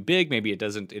tier is too big. Maybe it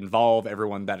doesn't involve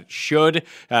everyone that it should.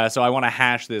 So I want to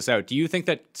hash this out. Do you think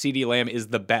that CeeDee Lamb is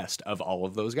the best of all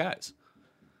of those guys?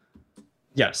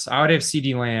 Yes, I would have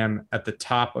CeeDee Lamb at the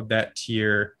top of that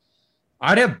tier.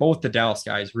 I'd have both the Dallas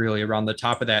guys really around the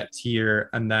top of that tier.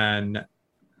 And then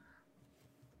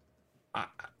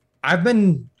I've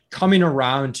been coming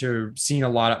around to seeing a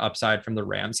lot of upside from the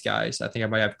Rams guys. I think I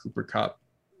might have Cooper Kupp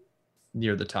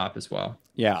near the top as well.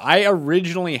 Yeah, I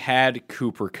originally had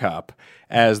Cooper Kupp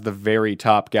as the very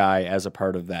top guy as a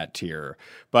part of that tier,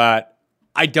 but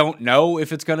I don't know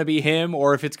if it's going to be him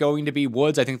or if it's going to be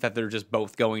Woods. I think that they're just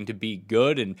both going to be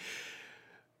good, and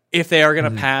if they are going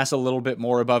to pass a little bit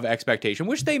more above expectation,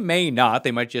 which they may not,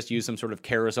 they might just use some sort of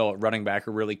carousel at running back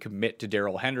or really commit to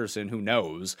Darrell Henderson, who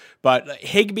knows. But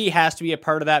Higbee has to be a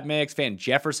part of that mix. Van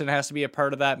Jefferson has to be a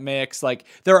part of that mix. Like,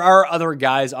 there are other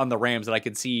guys on the Rams that I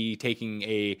could see taking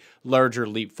a larger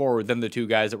leap forward than the two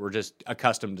guys that we're just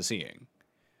accustomed to seeing.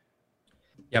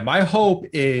 Yeah, my hope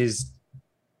is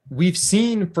we've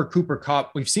seen for Cooper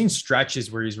Kupp, we've seen stretches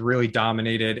where he's really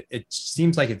dominated. It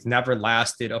seems like it's never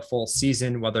lasted a full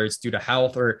season, whether it's due to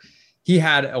health or he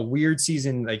had a weird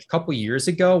season like a couple of years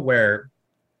ago where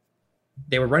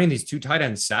they were running these two tight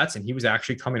end sets and he was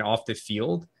actually coming off the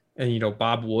field. And, you know,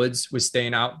 Bob Woods was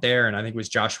staying out there. And I think it was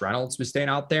Josh Reynolds was staying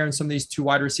out there in some of these two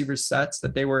wide receiver sets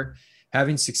that they were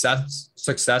having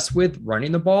success with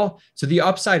running the ball. So the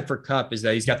upside for Kupp is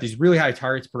that he's got these really high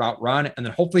targets per route run. And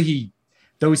then hopefully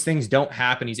those things don't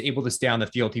happen. He's able to stay on the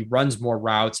field. He runs more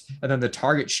routes. And then the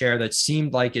target share that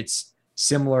seemed like it's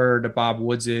similar to Bob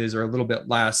Woods's or a little bit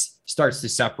less starts to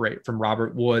separate from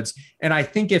Robert Woods. And I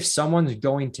think if someone's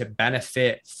going to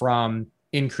benefit from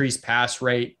increased pass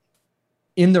rate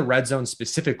in the red zone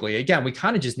specifically, again, we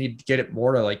kind of just need to get it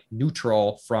more to like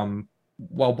neutral from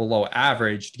well below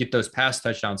average to get those pass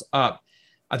touchdowns up.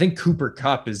 I think Cooper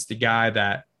Kupp is the guy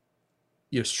that,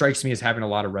 you know, strikes me as having a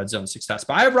lot of red zone success.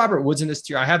 But I have Robert Woods in this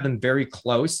tier. I have them very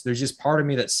close. There's just part of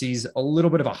me that sees a little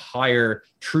bit of a higher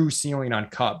true ceiling on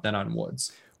Kupp than on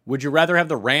Woods. Would you rather have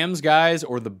the Rams guys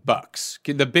or the Bucks?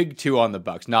 The big two on the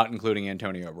Bucks, not including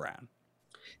Antonio Brown.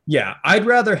 Yeah, I'd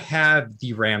rather have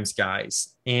the Rams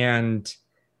guys. And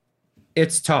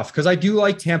it's tough because I do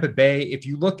like Tampa Bay. If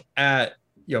you look at,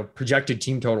 you know, projected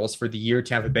team totals for the year,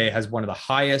 Tampa Bay has one of the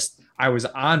highest. I was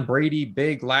on Brady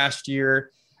big last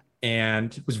year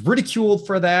and was ridiculed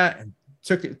for that and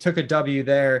took a W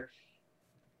there.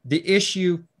 The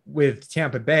issue with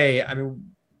Tampa Bay, I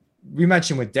mean, we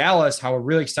mentioned with Dallas how we're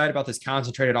really excited about this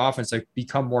concentrated offense, like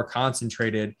become more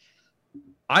concentrated.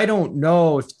 I don't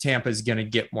know if Tampa is going to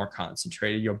get more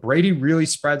concentrated. You know, Brady really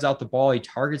spreads out the ball. He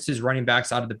targets his running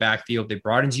backs out of the backfield. They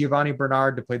brought in Giovanni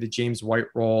Bernard to play the James White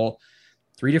role.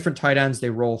 3 different tight ends they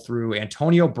roll through.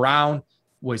 Antonio Brown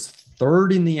was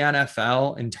third in the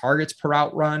NFL in targets per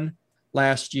route run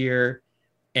last year.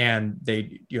 And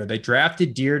they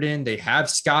drafted Dearden. They have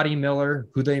Scotty Miller,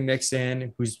 who they mix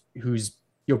in, who's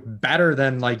better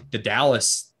than like the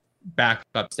Dallas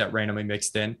backups that randomly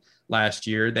mixed in last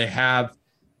year. They have,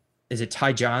 is it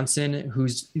Ty Johnson,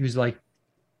 who's like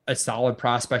a solid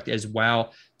prospect as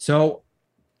well. So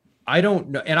I don't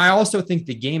know. And I also think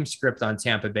the game script on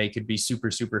Tampa Bay could be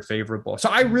super, super favorable. So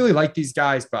I really like these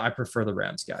guys, but I prefer the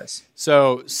Rams guys.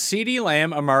 So CeeDee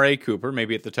Lamb, Amari Cooper,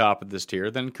 maybe at the top of this tier,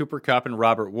 then Cooper Kupp and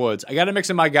Robert Woods. I got to mix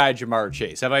in my guy, Jamar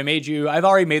Chase. I've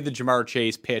already made the Jamar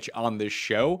Chase pitch on this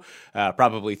show,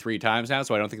 probably 3 times now.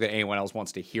 So I don't think that anyone else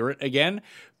wants to hear it again.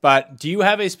 But do you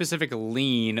have a specific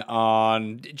lean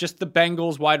on just the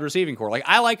Bengals wide receiving core? Like,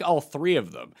 I like all 3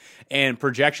 of them, and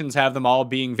projections have them all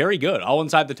being very good, all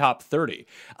inside the top 30.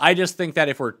 I just think that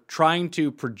if we're trying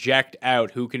to project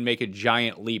out who can make a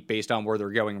giant leap based on where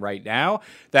they're going right now,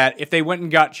 that if they went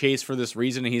and got Chase for this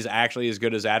reason and he's actually as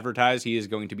good as advertised, he is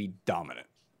going to be dominant.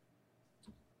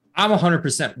 I'm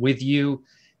 100% with you.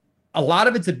 A lot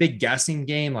of it's a big guessing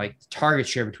game, like target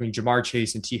share between Jamar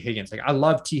Chase and T. Higgins. Like, I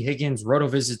love T. Higgins.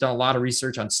 RotoViz has done a lot of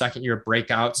research on second-year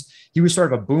breakouts. He was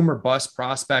sort of a boom or bust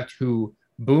prospect who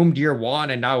boomed year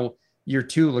 1, and now year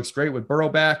 2 looks great with Burrow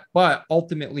back. But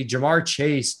ultimately, Jamar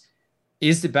Chase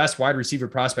is the best wide receiver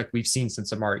prospect we've seen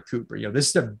since Amari Cooper. You know, this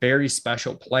is a very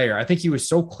special player. I think he was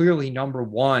so clearly number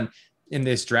 1 in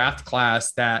this draft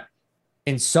class that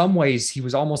in some ways, he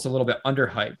was almost a little bit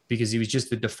underhyped because he was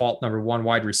just the default number 1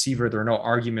 wide receiver. There were no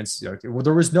arguments. There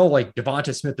was no like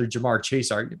Devonta Smith or Jamar Chase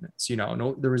arguments.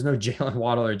 There was no Jalen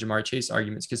Waddle or Jamar Chase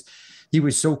arguments because he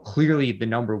was so clearly the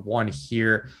number 1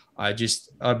 here.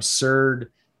 Just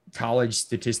absurd college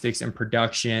statistics and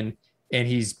production. And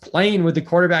he's playing with the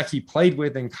quarterback he played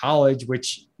with in college,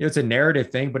 which, it's a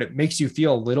narrative thing, but it makes you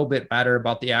feel a little bit better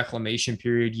about the acclimation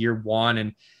period year 1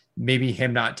 and maybe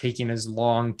him not taking as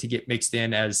long to get mixed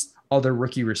in as other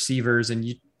rookie receivers.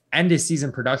 And end of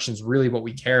season production is really what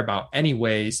we care about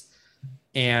anyways.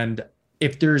 And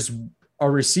if there's a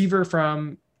receiver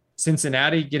from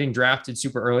Cincinnati getting drafted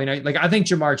super early, like I think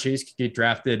Jamar Chase could get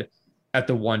drafted at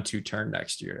the 1-2 turn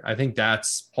next year. I think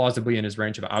that's plausibly in his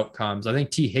range of outcomes. I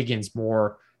think T. Higgins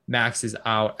more maxes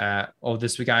out at,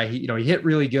 this guy, he hit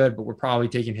really good, but we're probably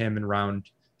taking him in round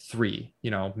 3,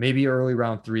 maybe early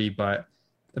round 3, but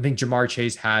I think Ja'Marr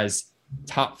Chase has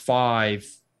top 5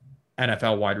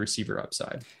 NFL wide receiver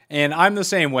upside. And I'm the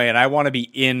same way, and I want to be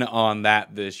in on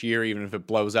that this year, even if it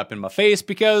blows up in my face,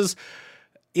 because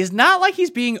it's not like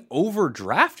he's being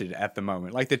overdrafted at the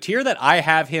moment. Like, the tier that I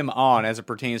have him on as it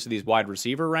pertains to these wide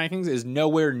receiver rankings is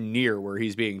nowhere near where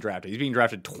he's being drafted. He's being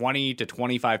drafted 20 to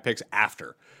 25 picks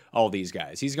after all these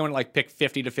guys. He's going to like pick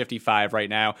 50 to 55 right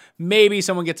now. Maybe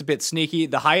someone gets a bit sneaky.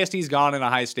 The highest he's gone in a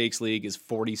high stakes league is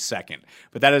 42nd,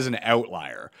 but that is an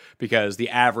outlier because the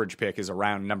average pick is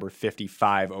around number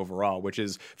 55 overall, which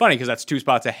is funny because that's 2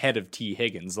 spots ahead of T.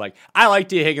 Higgins. Like, I like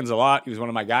T. Higgins a lot. He was one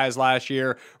of my guys last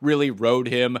year, really rode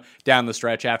him down the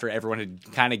stretch after everyone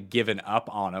had kind of given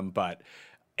up on him, but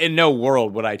in no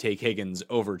world would I take Higgins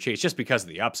over Chase just because of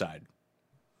the upside.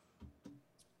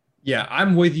 Yeah,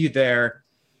 I'm with you there.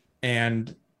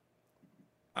 And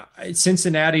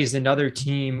Cincinnati is another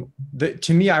team that,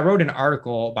 to me, I wrote an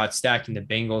article about stacking the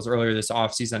Bengals earlier this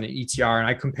offseason on ETR, and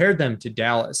I compared them to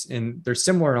Dallas, and they're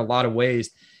similar in a lot of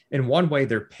ways. In one way,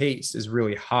 their pace is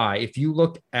really high. If you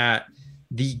look at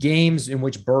the games in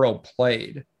which Burrow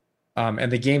played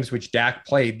and the games which Dak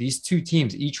played, these two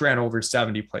teams each ran over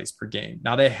 70 plays per game.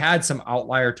 Now, they had some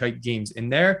outlier type games in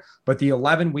there, but the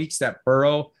 11 weeks that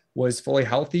Burrow was fully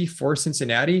healthy for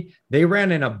Cincinnati, they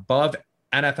ran an above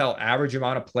NFL average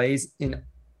amount of plays in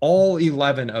all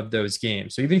 11 of those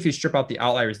games. So even if you strip out the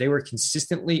outliers, they were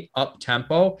consistently up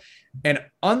tempo. And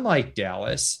unlike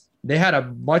Dallas, they had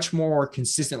a much more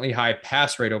consistently high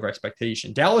pass rate over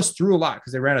expectation. Dallas threw a lot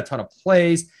because they ran a ton of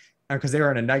plays and because they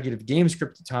were in a negative game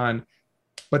script a ton,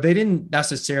 but they weren't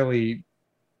necessarily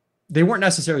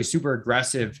super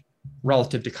aggressive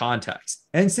relative to context.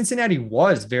 And Cincinnati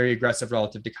was very aggressive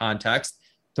relative to context.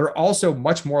 They're also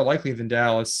much more likely than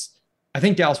Dallas. I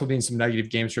think Dallas will be in some negative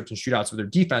game scripts and shootouts with their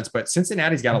defense, but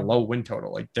Cincinnati's got a low win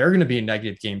total. Like, they're going to be a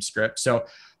negative game script. So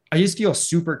I just feel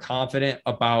super confident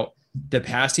about the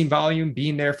passing volume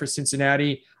being there for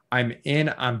Cincinnati. I'm in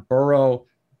on Burrow,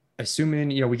 assuming,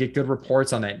 we get good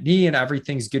reports on that knee and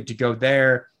everything's good to go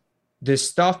there. The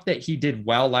stuff that he did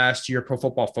well last year, Pro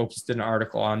Football Focus did an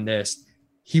article on this.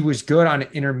 He was good on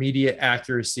intermediate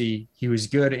accuracy. He was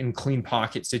good in clean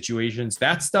pocket situations.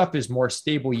 That stuff is more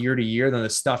stable year to year than the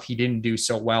stuff he didn't do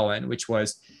so well in, which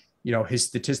was, his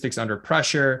statistics under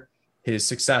pressure, his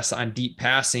success on deep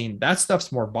passing. That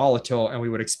stuff's more volatile, and we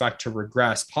would expect to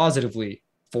regress positively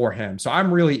for him. So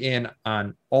I'm really in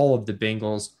on all of the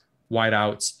Bengals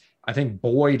wideouts. I think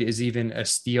Boyd is even a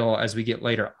steal as we get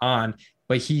later on,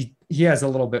 but he has a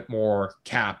little bit more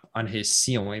cap on his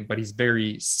ceiling, but he's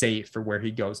very safe for where he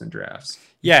goes in drafts.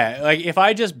 Yeah, like if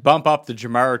I just bump up the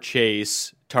Ja'Marr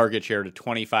Chase target share to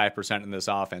 25% in this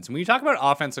offense, and when you talk about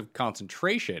offensive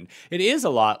concentration, it is a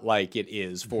lot like it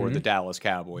is for the Dallas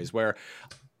Cowboys, where,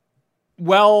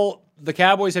 the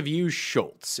Cowboys have used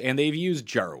Schultz, and they've used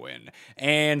Jarwin,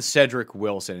 and Cedric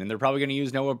Wilson, and they're probably going to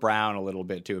use Noah Brown a little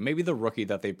bit too, and maybe the rookie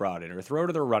that they brought in, or throw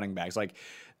to their running backs. Like,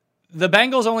 the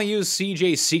Bengals only use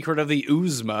CJ Secret of the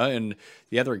Uzma and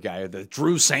the other guy, the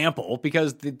Drew Sample,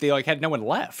 because they had no one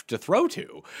left to throw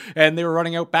to. And they were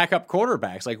running out backup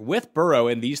quarterbacks. Like, with Burrow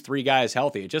and these 3 guys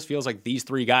healthy, it just feels like these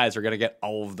 3 guys are going to get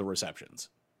all of the receptions.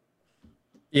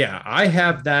 Yeah, I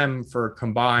have them for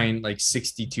combined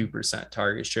 62%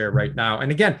 target share right now.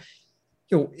 And again,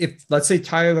 if let's say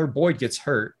Tyler Boyd gets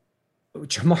hurt,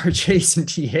 Ja'Marr Chase and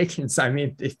T. Higgins, I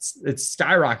mean, it's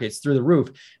skyrockets through the roof.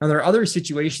 Now, there are other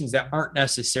situations that aren't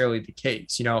necessarily the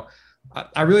case.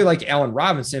 I really like Allen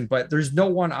Robinson, but there's no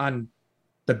one on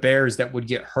the Bears that would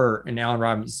get hurt, and Allen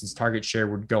Robinson's target share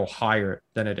would go higher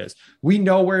than it is. We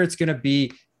know where it's going to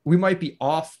be. We might be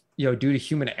off, due to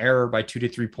human error by 2 to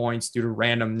 3 points, due to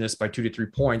randomness by 2 to 3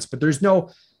 points, but there's no,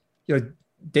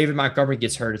 David Montgomery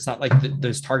gets hurt. It's not like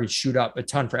those targets shoot up a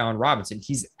ton for Allen Robinson.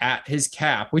 He's at his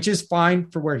cap, which is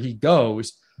fine for where he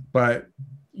goes. But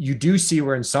you do see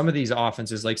where in some of these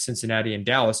offenses like Cincinnati and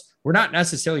Dallas, we're not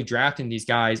necessarily drafting these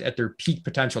guys at their peak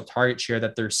potential target share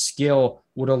that their skill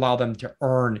would allow them to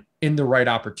earn in the right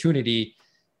opportunity.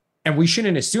 And we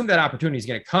shouldn't assume that opportunity is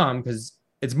going to come because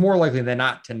it's more likely than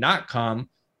not to not come.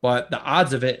 But the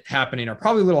odds of it happening are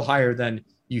probably a little higher than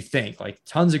you think. Like,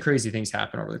 tons of crazy things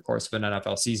happen over the course of an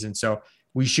NFL season. So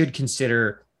we should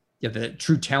consider the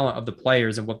true talent of the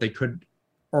players and what they could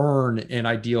earn in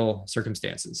ideal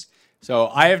circumstances. So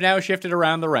I have now shifted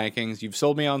around the rankings. You've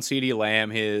sold me on CeeDee Lamb,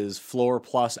 his floor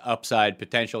plus upside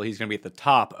potential. He's going to be at the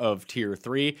top of tier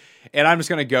 3. And I'm just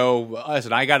going to go,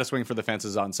 listen, I got to swing for the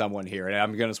fences on someone here. And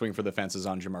I'm going to swing for the fences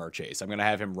on Ja'Marr Chase. I'm going to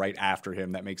have him right after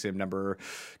him. That makes him number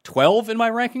 12 in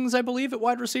my rankings, I believe, at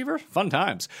wide receiver. Fun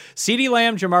times. CeeDee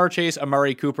Lamb, Ja'Marr Chase,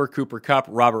 Amari Cooper, Cooper Kupp,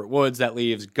 Robert Woods. That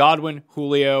leaves Godwin,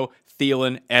 Julio,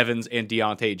 Thielen, Evans, and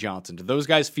Deontay Johnson. Do those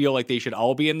guys feel like they should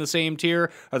all be in the same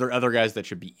tier? Are there other guys that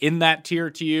should be in that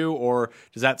tier to you, or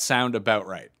does that sound about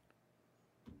right?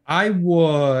 I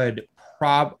would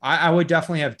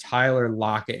definitely have Tyler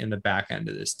Lockett in the back end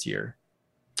of this tier.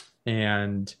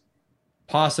 And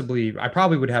I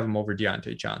probably would have him over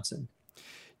Deontay Johnson.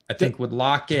 I think with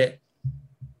Lockett,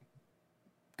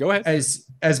 go ahead.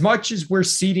 As much as we're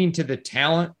ceding to the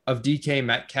talent of DK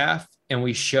Metcalf, and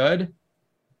we should,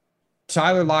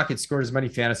 Tyler Lockett scored as many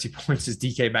fantasy points as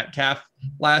DK Metcalf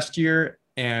last year,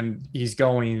 and he's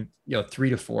going, 3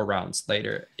 to 4 rounds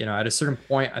later. At a certain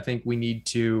point, I think we need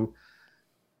to,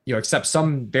 accept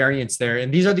some variance there.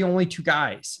 And these are the only two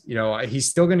guys. He's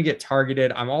still going to get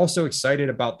targeted. I'm also excited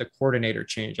about the coordinator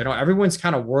change. I know everyone's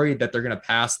kind of worried that they're going to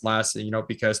pass less,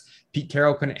 because Pete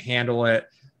Carroll couldn't handle it.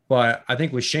 But I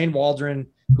think with Shane Waldron,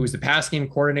 who is the pass game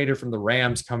coordinator from the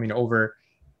Rams,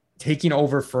 taking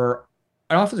over for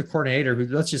an offensive coordinator who,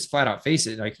 let's just flat out face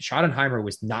it, like Schottenheimer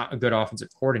was not a good offensive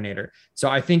coordinator. So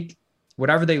I think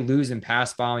whatever they lose in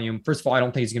pass volume, first of all, I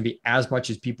don't think it's going to be as much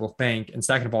as people think. And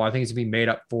second of all, I think it's going to be made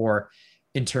up for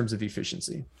in terms of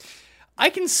efficiency. I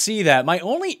can see that. My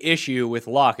only issue with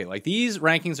Lockett, like these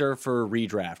rankings are for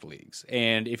redraft leagues.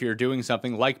 And if you're doing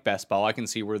something like Best Ball, I can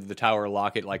see where the Tyler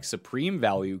Lockett like supreme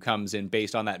value comes in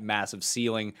based on that massive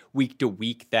ceiling week to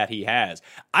week that he has.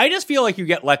 I just feel like you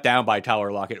get let down by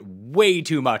Tyler Lockett way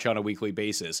too much on a weekly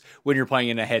basis when you're playing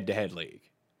in a head-to-head league.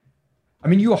 I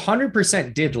mean, you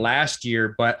 100% did last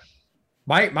year, but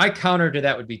my counter to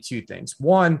that would be two things.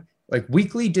 One, like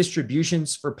weekly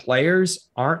distributions for players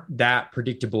aren't that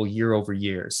predictable year over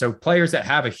year. So players that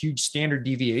have a huge standard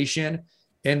deviation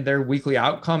in their weekly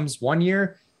outcomes one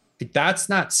year, that's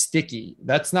not sticky.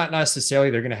 That's not necessarily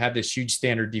they're going to have this huge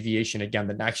standard deviation again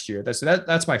the next year.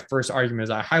 That's my first argument, is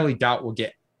I highly doubt we'll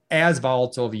get as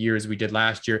volatile of a year as we did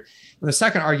last year. And the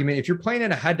second argument, if you're playing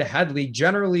in a head-to-head league,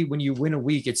 generally when you win a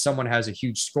week, it's someone has a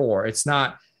huge score. It's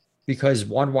not because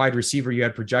one wide receiver you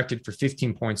had projected for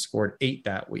 15 points scored 8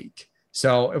 that week.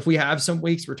 So if we have some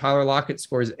weeks where Tyler Lockett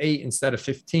scores 8 instead of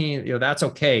 15, that's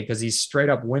okay, because he's straight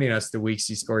up winning us the weeks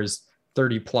he scores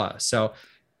 30 plus. So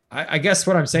I guess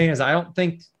what I'm saying is I don't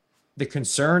think the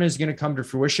concern is going to come to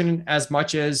fruition as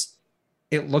much as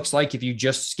it looks like if you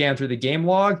just scan through the game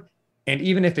log. And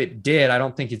even if it did, I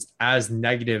don't think it's as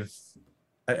negative.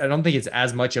 I don't think it's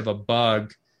as much of a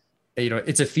bug.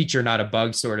 It's a feature, not a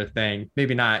bug sort of thing.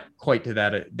 Maybe not quite to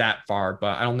that far,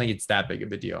 but I don't think it's that big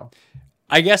of a deal.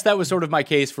 I guess that was sort of my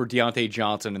case for Deontay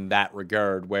Johnson in that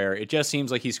regard, where it just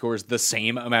seems like he scores the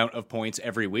same amount of points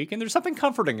every week, and there's something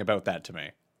comforting about that to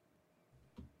me.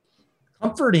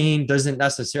 Comforting doesn't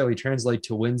necessarily translate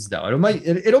to wins, though.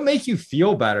 It'll make you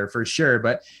feel better for sure,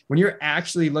 but when you're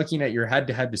actually looking at your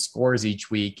head-to-head scores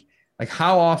each week, like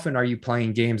how often are you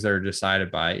playing games that are decided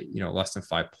by less than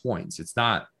 5 points? It's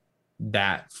not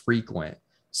that frequent.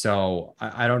 So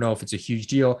I don't know if it's a huge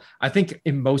deal. I think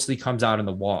it mostly comes out in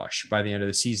the wash by the end of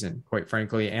the season, quite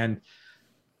frankly. And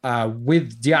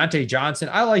with Deontay Johnson,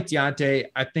 I like Deontay.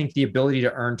 I think the ability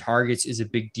to earn targets is a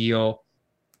big deal.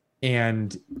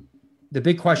 And the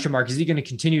big question mark, is he going to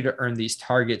continue to earn these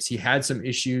targets? He had some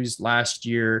issues last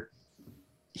year.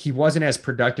 He wasn't as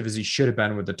productive as he should have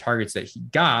been with the targets that he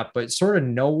got, but sort of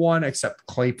no one except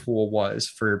Claypool was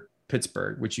for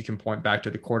Pittsburgh, which you can point back to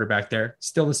the quarterback there.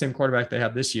 Still the same quarterback they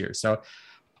have this year. So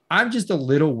I'm just a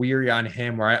little weary on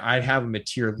him, where I'd have him a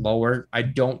tier lower. I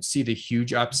don't see the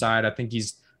huge upside. I think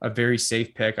he's a very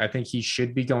safe pick. I think he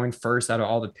should be going first out of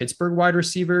all the Pittsburgh wide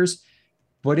receivers,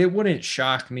 but it wouldn't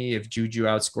shock me if Juju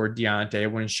outscored Deontay.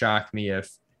 It wouldn't shock me if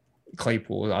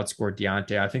Claypool outscored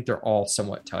Deontay. I think they're all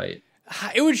somewhat tight.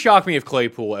 It would shock me if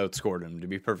Claypool outscored him, to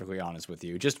be perfectly honest with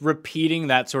you. Just repeating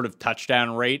that sort of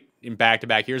touchdown rate in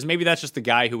back-to-back years. Maybe that's just the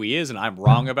guy who he is, and I'm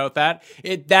wrong about that.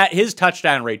 His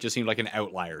touchdown rate just seemed like an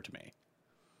outlier to me.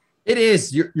 It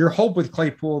is. Your hope with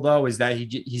Claypool, though, is that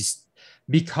he's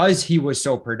because he was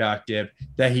so productive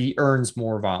that he earns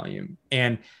more volume.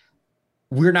 And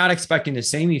we're not expecting the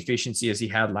same efficiency as he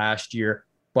had last year.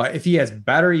 But if he has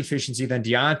better efficiency than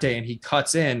Deontay and he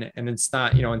cuts in, and it's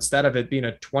not, instead of it being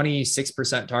a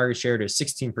 26% target share to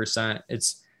 16%,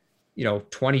 it's,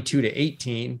 22 to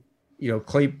 18,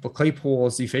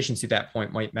 Claypool's efficiency at that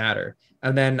point might matter.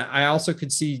 And then I also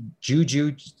could see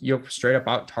Juju, straight up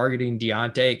out targeting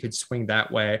Deontay. It could swing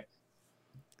that way.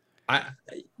 I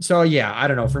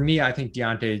don't know. For me, I think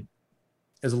Deontay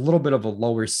is a little bit of a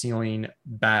lower ceiling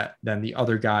bet than the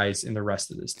other guys in the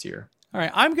rest of this tier. All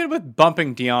right, I'm good with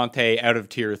bumping Deontay out of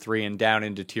tier 3 and down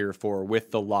into tier 4 with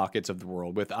the Locketts of the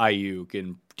world, with Ayuk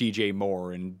and DJ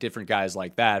Moore and different guys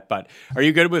like that. But are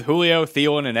you good with Julio,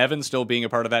 Thielen, and Evans still being a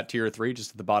part of that tier 3,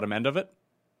 just at the bottom end of it?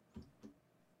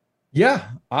 Yeah,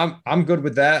 I'm good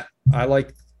with that. I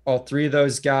like all three of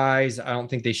those guys. I don't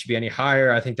think they should be any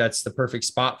higher. I think that's the perfect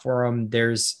spot for them.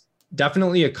 There's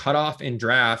definitely a cutoff in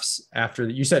drafts after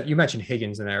you mentioned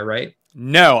Higgins in there, right?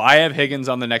 No, I have Higgins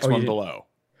on the next one below.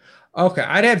 Okay,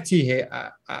 I'd have T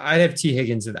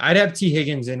Higgins in. I'd have T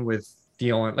Higgins in with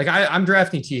Thielen. Like I'm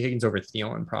drafting T Higgins over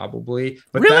Thielen probably,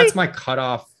 but really? That's my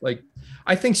cutoff. Like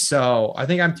I think so. I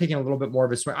think I'm taking a little bit more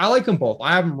of a swing. I like them both.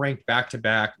 I have them ranked back to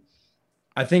back.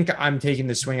 I think I'm taking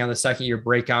the swing on the second year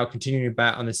breakout, continuing to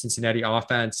bet on the Cincinnati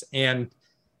offense, and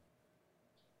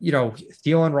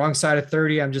Thielen wrong side of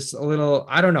 30. I'm just a little.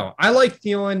 I don't know. I like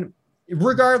Thielen.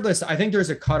 Regardless, I think there's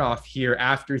a cutoff here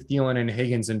after Thielen and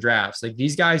Higgins in drafts. Like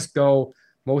these guys go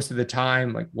most of the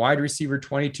time, like wide receiver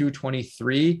 22,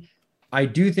 23. I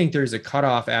do think there's a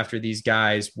cutoff after these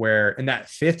guys where in that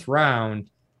 5th round,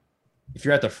 if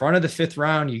you're at the front of the 5th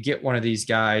round, you get one of these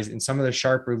guys. In some of the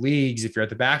sharper leagues, if you're at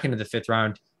the back end of the 5th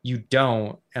round, you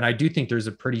don't. And I do think there's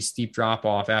a pretty steep drop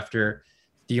off after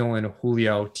Thielen,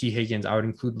 Julio, T Higgins. I would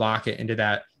include Lockett into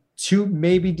that. To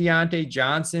maybe Deontay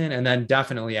Johnson, and then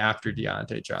definitely after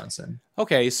Deontay Johnson.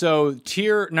 Okay, so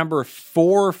tier number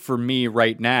 4 for me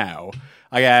right now,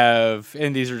 I have,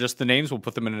 and these are just the names, we'll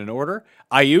put them in an order: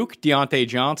 Ayuk, Deontay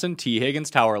Johnson, T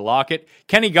Higgins, Tyler Lockett.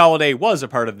 Kenny Golladay was a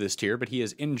part of this tier, but he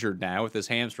is injured now with his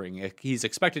hamstring. He's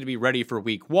expected to be ready for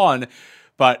week 1,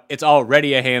 but it's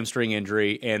already a hamstring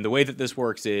injury, and the way that this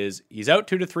works is he's out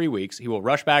 2 to 3 weeks. He will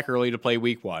rush back early to play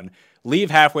week 1,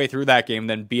 leave halfway through that game,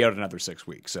 then be out another 6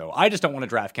 weeks. So I just don't want to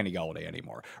draft Kenny Golladay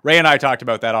anymore. Ray and I talked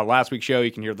about that on last week's show.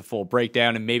 You can hear the full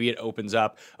breakdown, and maybe it opens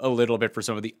up a little bit for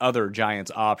some of the other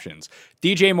Giants options.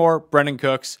 DJ Moore, Brendan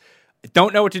Cooks.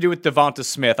 Don't know what to do with Devonta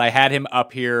Smith. I had him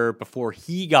up here before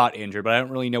he got injured, but I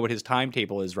don't really know what his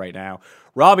timetable is right now.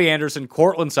 Robbie Anderson,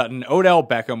 Courtland Sutton, Odell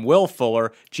Beckham, Will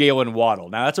Fuller, Jalen Waddle.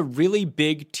 Now, that's a really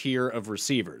big tier of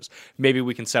receivers. Maybe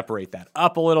we can separate that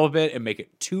up a little bit and make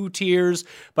it 2 tiers,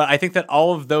 but I think that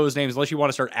all of those names, unless you want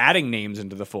to start adding names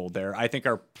into the fold there, I think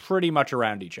are pretty much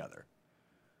around each other.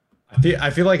 I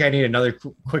feel like I need another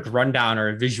quick rundown or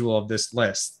a visual of this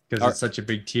list because it's such a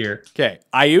big tier. Okay.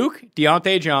 Ayuk,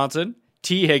 Deontay Johnson,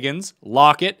 T Higgins,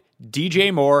 Lockett,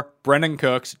 DJ Moore, Brendan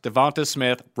Cooks, Devonta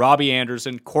Smith, Robbie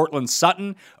Anderson, Courtland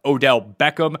Sutton, Odell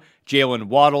Beckham, Jalen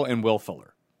Waddle, and Will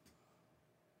Fuller.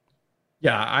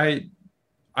 Yeah,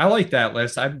 I like that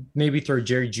list. I'd maybe throw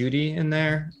Jerry Jeudy in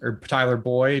there or Tyler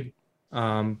Boyd,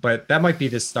 but that might be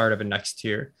the start of a next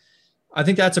tier. I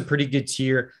think that's a pretty good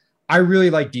tier. I really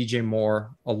like DJ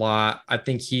Moore a lot. I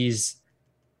think he's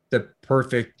the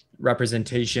perfect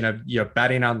representation of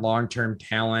betting on long-term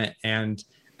talent and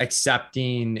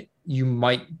accepting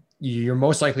your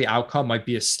most likely outcome might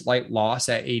be a slight loss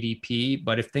at ADP,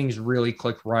 but if things really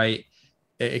click right,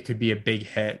 it could be a big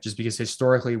hit just because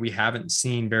historically we haven't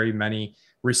seen very many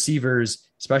receivers,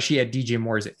 especially at DJ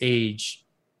Moore's age,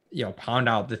 pound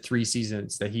out the 3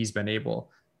 seasons that he's been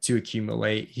able to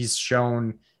accumulate. He's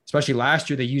shown, especially last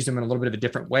year, they used him in a little bit of a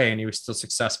different way and he was still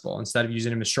successful. Instead of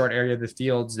using him in a short area of the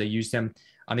fields, they used him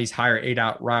on these higher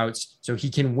 8-out routes. So he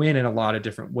can win in a lot of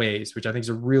different ways, which I think is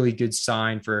a really good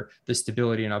sign for the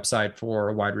stability and upside for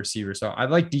a wide receiver. So I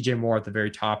like DJ Moore at the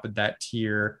very top of that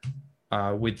tier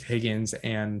with Higgins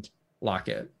and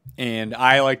Lockett. And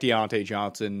I like Deontay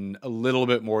Johnson a little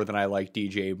bit more than I like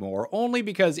DJ Moore, only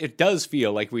because it does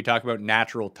feel like we talk about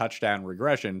natural touchdown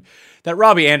regression, that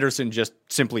Robbie Anderson just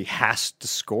simply has to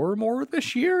score more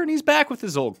this year, and he's back with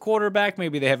his old quarterback.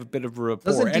 Maybe they have a bit of a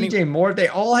rapport. Doesn't DJ Moore, they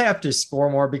all have to score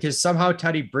more because somehow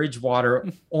Teddy Bridgewater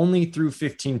only threw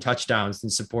 15 touchdowns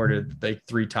and supported like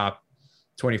 3 top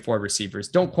 24 receivers.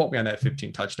 Don't quote me on that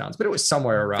 15 touchdowns, but it was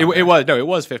somewhere around. It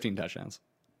was 15 touchdowns.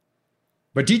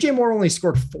 But DJ Moore only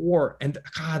scored 4. And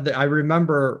God, I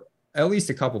remember at least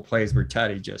a couple plays where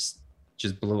Teddy just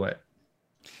blew it.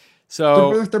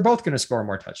 So they're both going to score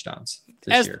more touchdowns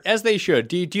this year. As they should.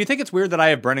 Do you think it's weird that I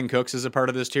have Brendan Cooks as a part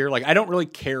of this tier? Like, I don't really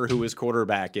care who his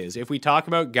quarterback is. If we talk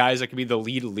about guys that could be the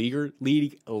lead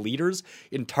leaders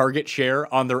in target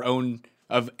share on their own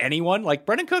of anyone, like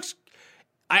Brendan Cooks,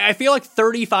 I feel like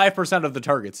 35% of the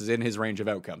targets is in his range of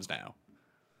outcomes now.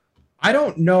 I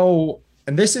don't know.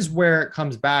 And this is where it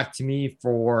comes back to me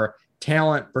for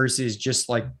talent versus just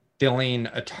like filling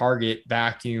a target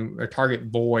vacuum, a target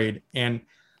void. And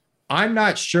I'm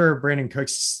not sure Brandon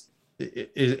Cooks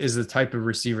is the type of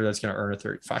receiver that's going to earn a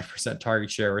 35% target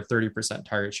share or 30%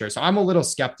 target share. So I'm a little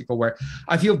skeptical, where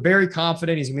I feel very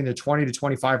confident he's going to be in the 20 to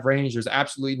 25 range. There's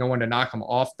absolutely no one to knock him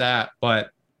off that, but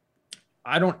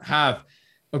I don't have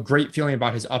a great feeling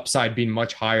about his upside being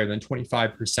much higher than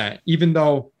 25%, even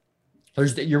though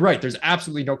you're right. There's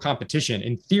absolutely no competition.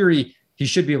 In theory, he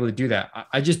should be able to do that.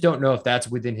 I just don't know if that's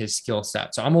within his skill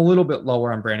set. So I'm a little bit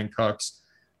lower on Brandon Cooks.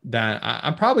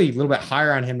 I'm probably a little bit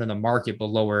higher on him than the market, but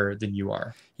lower than you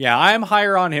are. Yeah, I'm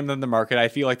higher on him than the market. I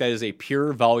feel like that is a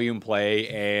pure volume play.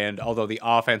 And although the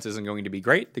offense isn't going to be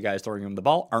great, the guys throwing him the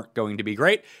ball aren't going to be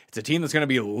great. It's a team that's going to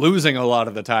be losing a lot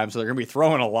of the time, so they're going to be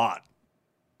throwing a lot.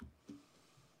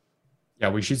 Yeah,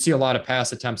 we should see a lot of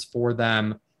pass attempts for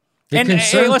them. And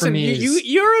hey, listen,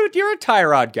 you're a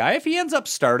Tyrod guy. If he ends up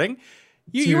starting,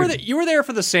 you were there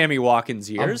for the Sammy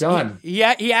Watkins years. I'm done.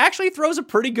 He actually throws a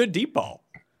pretty good deep ball.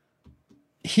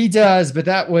 He does, but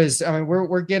that was, I mean,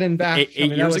 we're getting back. Eight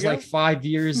years that was ago? like 5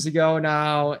 years ago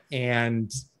now.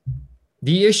 And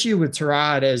the issue with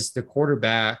Tyrod as the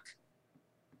quarterback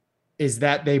is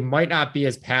that they might not be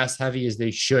as pass heavy as they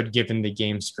should given the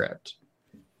game script.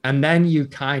 And then you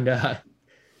kind of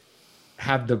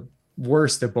have the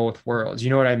worst of both worlds.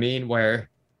 You know what I mean? Where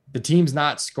the team's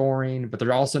not scoring, but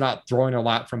they're also not throwing a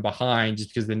lot from behind just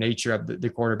because of the nature of the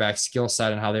quarterback's skill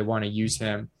set and how they want to use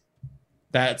him.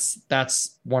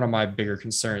 That's one of my bigger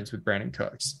concerns with Brandon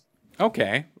Cooks.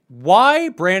 Okay. Why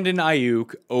Brandon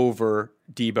Ayuk over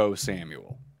Deebo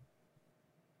Samuel?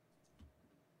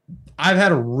 I've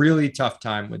had a really tough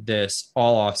time with this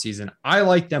all offseason. I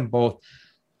like them both.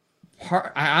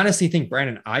 I honestly think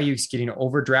Brandon Ayuk's getting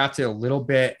overdrafted a little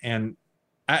bit, and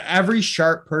every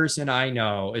sharp person I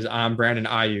know is on Brandon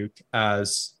Ayuk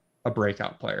as a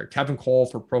breakout player. Kevin Cole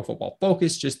for Pro Football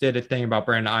Focus just did a thing about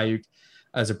Brandon Ayuk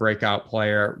as a breakout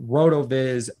player.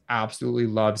 RotoViz absolutely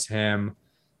loves him.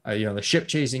 The ship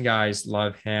chasing guys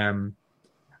love him.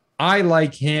 I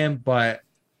like him, but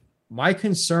my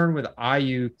concern with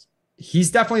Ayuk,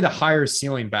 he's definitely the higher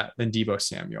ceiling bet than Deebo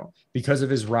Samuel because of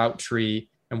his route tree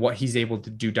and what he's able to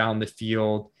do down the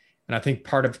field. And I think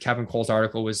part of Kevin Cole's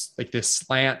article was like this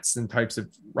slants and types of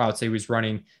routes that he was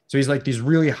running. So he's like these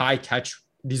really high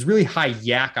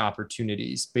yak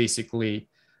opportunities, basically.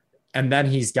 And then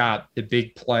he's got the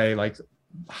big play, like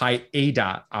high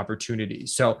ADOT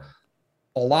opportunities. So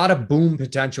a lot of boom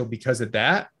potential because of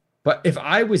that. But if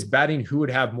I was betting who would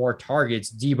have more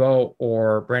targets, Deebo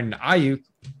or Brandon Ayuk,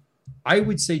 I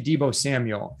would say Deebo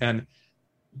Samuel. And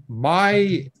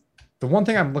the one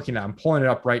thing I'm looking at, I'm pulling it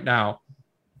up right now.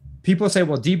 People say,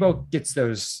 well, Deebo gets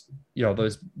those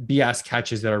BS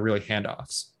catches that are really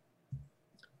handoffs.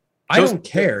 I don't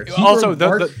care.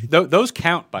 Those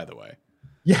count, by the way.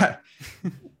 Yeah.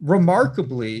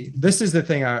 Remarkably, this is the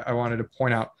thing I wanted to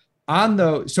point out.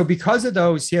 So because of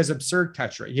those, he has absurd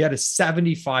catch rate. He had a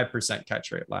 75%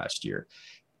 catch rate last year.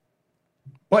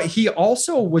 But he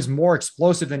also was more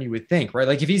explosive than you would think, right?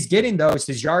 Like if he's getting those,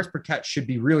 his yards per catch should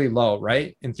be really low,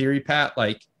 right? In theory, Pat,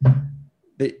 like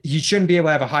he shouldn't be able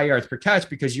to have a high yards per catch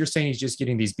because you're saying he's just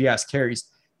getting these BS carries.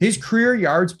 His career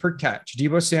yards per catch,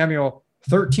 Deebo Samuel,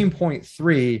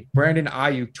 13.3, Brandon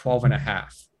Ayuk,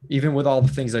 12.5, even with all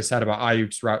the things I said about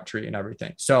Ayuk's route tree and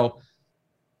everything. So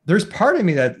there's part of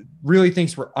me that really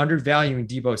thinks we're undervaluing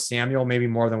Deebo Samuel, maybe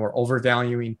more than we're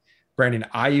overvaluing Brandon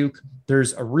Ayuk.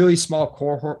 There's a really small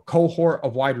cohort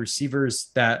of wide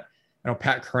receivers that,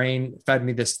 Pat Crane fed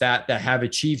me this stat that have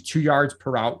achieved 2 yards per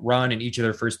route run in each of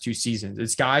their first 2 seasons.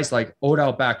 It's guys like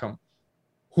Odell Beckham,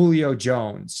 Julio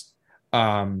Jones,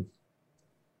 AJ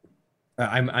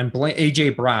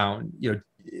Brown,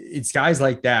 it's guys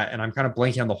like that. And I'm kind of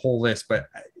blanking on the whole list, but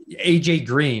AJ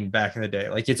Green back in the day,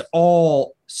 like it's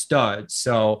all studs.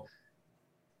 So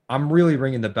I'm really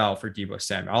ringing the bell for Deebo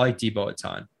Samuel. I like Deebo a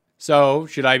ton. So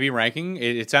should I be ranking?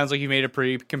 It sounds like you made a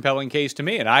pretty compelling case to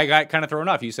me, and I got kind of thrown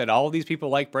off. You said all of these people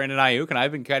like Brandon Ayuk, and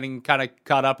I've been kind of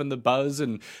caught up in the buzz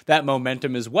and that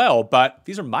momentum as well. But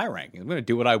these are my rankings. I'm going to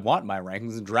do what I want in my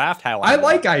rankings and draft how I want.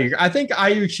 Like Ayuk. I think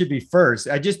Ayuk should be first.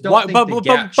 I just don't think the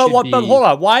gap should be. But hold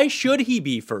on. Why should he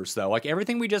be first, though? Like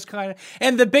everything we just kind of...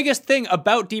 And the biggest thing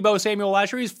about Deebo Samuel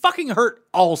last year, he's fucking hurt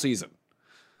all season.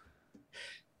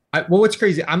 What's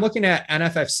crazy, I'm looking at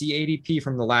NFFC ADP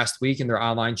from the last week in their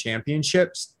online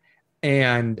championships,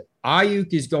 and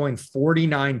Ayuk is going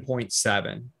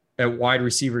 49.7 at wide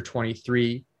receiver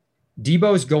 23.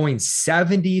 Deebo's going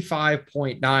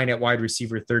 75.9 at wide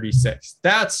receiver 36.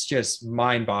 That's just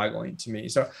mind-boggling to me.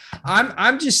 So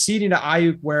I'm just ceding to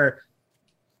Ayuk where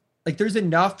like there's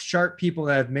enough sharp people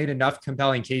that have made enough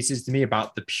compelling cases to me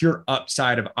about the pure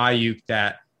upside of Ayuk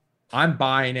that I'm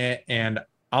buying it, and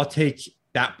I'll take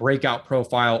that breakout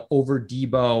profile over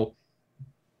Debo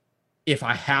if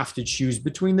I have to choose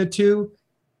between the two.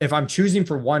 If I'm choosing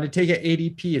for one to take at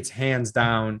ADP, it's hands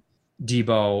down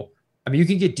Debo. I mean, you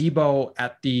can get Debo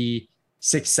at the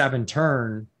 6-7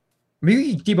 turn. I mean,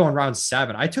 you can get Debo in round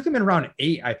 7. I took him in round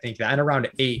 8, I think, and around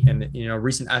 8 in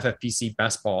recent FFPC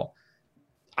best ball.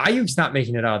 Ayuk's not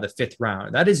making it out of the 5th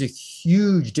round. That is a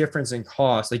huge difference in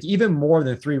cost. Like even more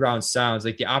than 3 rounds sounds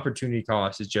like the opportunity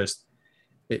cost is just,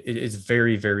 it is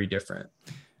very, very different.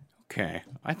 Okay.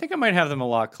 I think I might have them a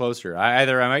lot closer. I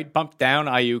might bump down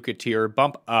Ayuk a tier,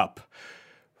 bump up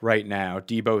right now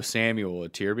Debo Samuel a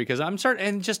tier, because I'm starting,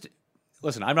 and just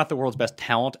listen, I'm not the world's best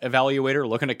talent evaluator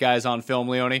looking at guys on film,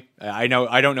 Leone. I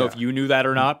don't know if you knew that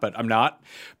or not, but I'm not.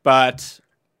 But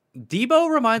Debo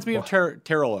reminds me of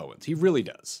Terrell Owens. He really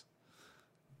does.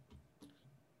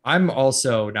 I'm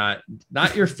also not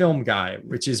your film guy,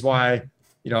 which is why,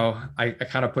 I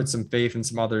kind of put some faith in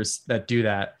some others that do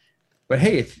that. But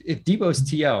hey, if Debo's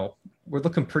TO, we're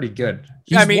looking pretty good.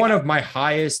 He's one of my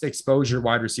highest exposure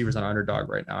wide receivers on Underdog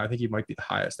right now. I think he might be the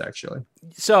highest, actually.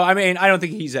 So, I mean, I don't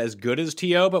think he's as good as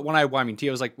T.O., but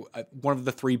T.O. is like one of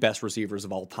the 3 best receivers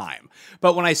of all time.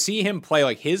 But when I see him play,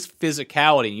 like his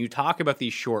physicality, and you talk about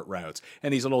these short routes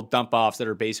and these little dump offs that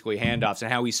are basically handoffs and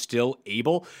how he's still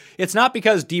able, it's not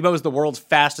because Debo is the world's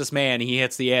fastest man. He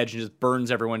hits the edge and just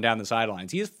burns everyone down the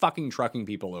sidelines. He is fucking trucking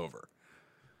people over.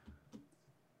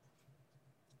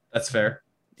 That's fair.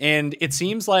 And it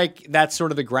seems like that's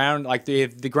sort of the ground, like the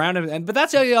ground. But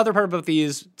that's the other part about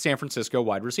these San Francisco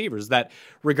wide receivers, that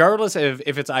regardless of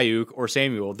if it's Ayuk or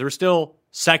Samuel, they're still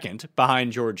second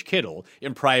behind George Kittle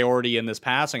in priority in this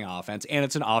passing offense. And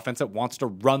it's an offense that wants to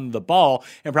run the ball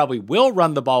and probably will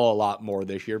run the ball a lot more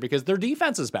this year because their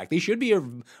defense is back. They should be a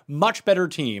much better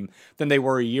team than they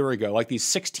were a year ago. Like these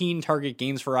 16 target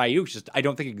games for Ayuk just, I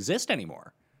don't think exist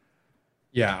anymore.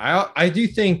 Yeah, I do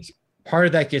think part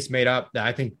of that gets made up. That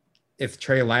I think if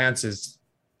Trey Lance is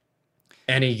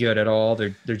any good at all,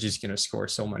 they're just going to score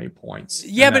so many points.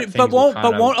 Yeah, but won't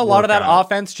a lot of that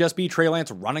offense just be Trey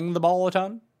Lance running the ball a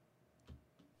ton?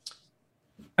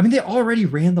 I mean, they already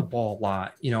ran the ball a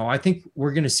lot. I think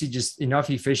we're going to see just enough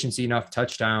efficiency, enough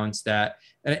touchdowns that,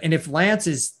 and if Lance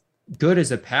is good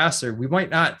as a passer, we might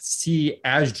not see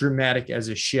as dramatic as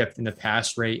a shift in the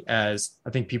pass rate as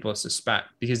I think people suspect,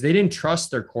 because they didn't trust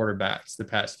their quarterbacks the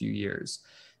past few years.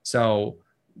 So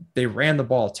they ran the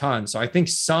ball a ton. So I think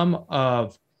some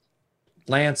of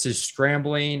Lance's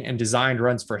scrambling and designed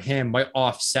runs for him might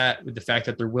offset with the fact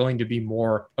that they're willing to be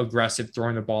more aggressive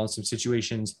throwing the ball in some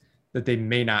situations that they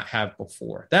may not have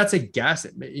before. That's a guess.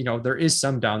 There is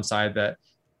some downside that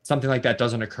something like that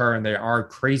doesn't occur and they are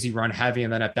crazy run heavy.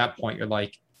 And then at that point, you're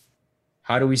like,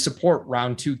 how do we support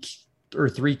round 2 or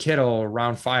 3 Kittle,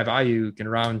 round 5 Ayuk,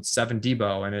 and round 7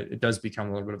 Debo? And it does become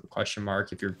a little bit of a question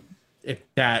mark if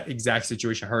that exact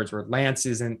situation hurts where Lance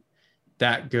isn't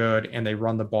that good and they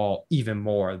run the ball even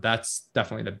more. That's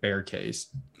definitely the bear case.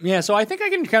 Yeah, so I think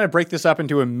I can kind of break this up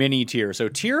into a mini tier. So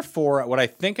tier 4, what I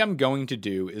think I'm going to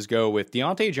do is go with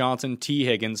Deontay Johnson, T.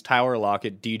 Higgins, Tyler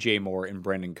Lockett, DJ Moore, and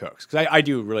Brandon Cooks. Because I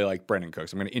do really like Brandon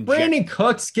Cooks. I'm going to inject. Brandon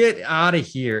Cooks, get out of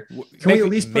here. Can we at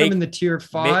least put him in the tier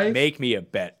 5? Make me a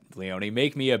bet, Leone.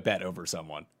 Make me a bet over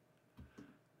someone.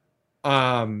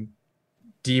 Debo?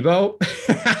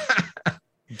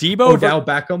 Odell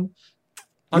Beckham?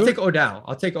 I'll take Odell.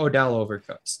 I'll take Odell over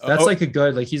Cooks. That's like a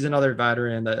good, like he's another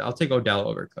veteran that I'll take Odell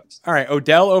over Cooks. All right.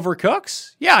 Odell over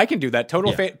Cooks. Yeah, I can do that.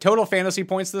 Total fantasy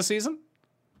points this season.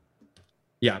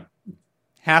 Yeah.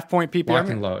 Half point PPR. Lock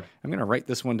and load. I'm going to write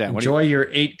this one down. Enjoy your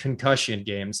 8 concussion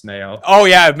games, Mayo. Oh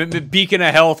yeah. Beacon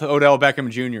of health, Odell Beckham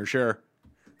Jr. Sure.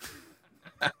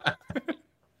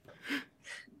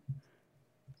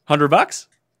 $100?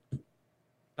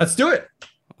 Let's do it.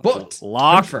 Booked.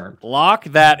 Lock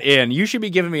that in. You should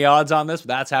be giving me odds on this. But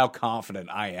that's how confident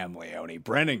I am, Leone.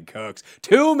 Brennan Cooks.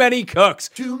 Too many cooks.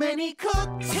 Too many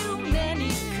cooks. Too many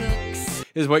cooks.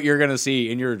 Is what you're going to see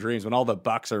in your dreams when all the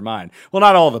bucks are mine. Well,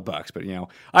 not all the bucks, but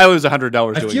I lose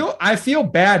 $100. I feel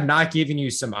bad not giving you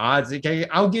some odds. Okay,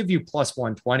 I'll give you plus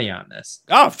 120 on this.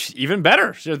 Oh, even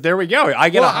better. So there we go.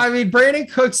 Brandon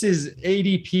Cooks'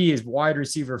 ADP is wide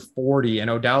receiver 40 and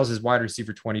Odell's is wide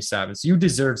receiver 27. So you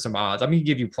deserve some odds. I'm going to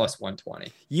give you plus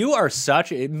 120. You are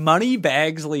such a money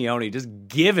bags, Leone, just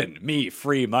giving me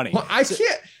free money. Well, I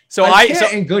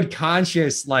can't in good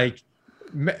conscience, like,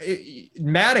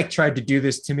 Matic tried to do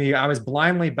this to me. I was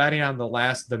blindly betting on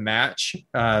the match,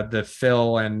 the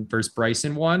Phil and versus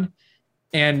Bryson one.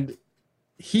 And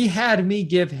he had me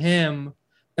give him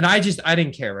And I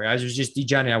didn't care. Right? I was just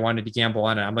degenerate. I wanted to gamble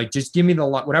on it. I'm like, just give me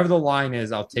whatever the line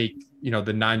is. I'll take,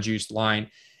 the non-juiced line.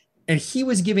 And he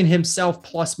was giving himself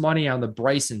plus money on the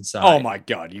Bryson side. Oh my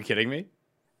God. You kidding me?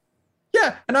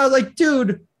 Yeah. And I was like,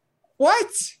 dude, what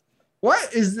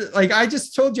is this? Like, I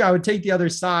just told you I would take the other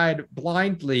side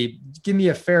blindly. Give me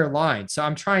a fair line. So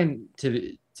I'm trying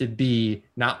to be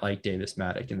not like Davis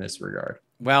Mattek in this regard.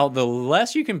 Well, the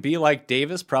less you can be like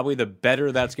Davis, probably the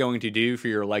better that's going to do for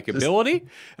your likability,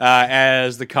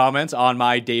 as the comments on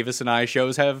my Davis and I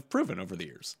shows have proven over the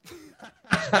years.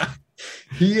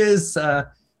 He is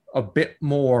a bit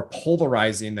more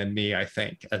polarizing than me, I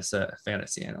think, as a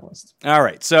fantasy analyst. All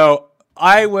right, so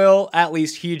I will at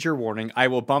least heed your warning. I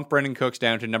will bump Brandin Cooks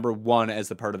down to number 1 as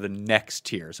the part of the next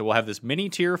tier. So we'll have this mini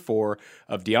tier 4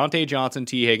 of Deontay Johnson,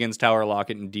 T. Higgins, Tyler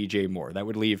Lockett, and DJ Moore. That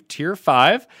would leave tier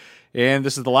 5. And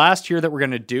this is the last tier that we're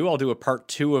going to do. I'll do a part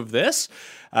 2 of this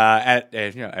at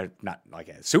not like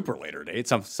a super later date,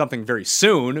 something very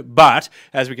soon. But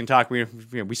as we can talk, we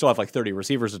still have like 30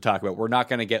 receivers to talk about. We're not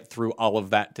going to get through all of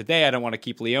that today. I don't want to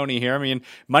keep Leone here. I mean,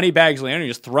 Moneybags Leone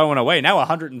just throwing away now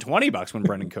 $120 when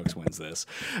Brandin Cooks wins this,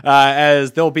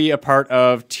 as they'll be a part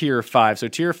of tier 5. So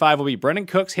tier 5 will be Brandin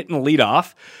Cooks hitting lead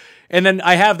off. And then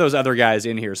I have those other guys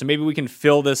in here. So maybe we can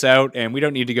fill this out, and we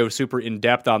don't need to go super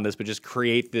in-depth on this, but just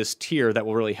create this tier that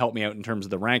will really help me out in terms of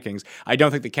the rankings. I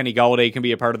don't think that Kenny Golladay can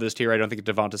be a part of this tier. I don't think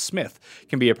Devonta Smith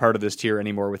can be a part of this tier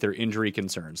anymore with their injury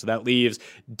concerns. So that leaves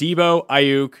Debo,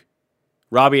 Ayuk,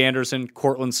 Robbie Anderson,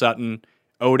 Courtland Sutton,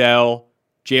 Odell,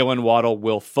 Jalen Waddle,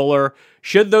 Will Fuller.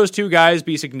 Should those two guys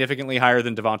be significantly higher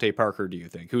than Devontae Parker, do you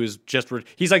think? He's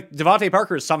like, Devontae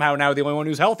Parker is somehow now the only one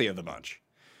who's healthy of the bunch.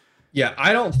 Yeah,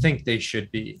 I don't think they should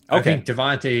be. Okay. I think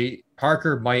Devontae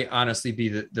Parker might honestly be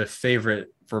the favorite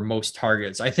for most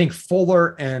targets. I think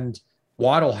Fuller and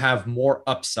Waddle have more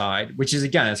upside, which is,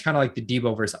 again, it's kind of like the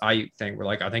Debo versus Ayuk thing. We're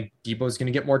like, I think Debo's going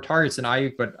to get more targets than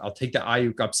Ayuk, but I'll take the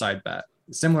Ayuk upside bet.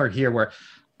 Similar here, where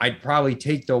I'd probably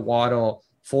take the Waddle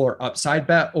Fuller upside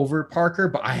bet over Parker,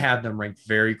 but I have them ranked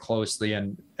very closely,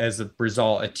 and as a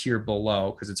result, a tier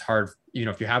below, because it's hard.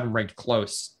 If you have them ranked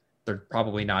close, they're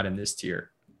probably not in this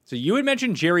tier. So you had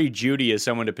mentioned Jerry Jeudy as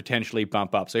someone to potentially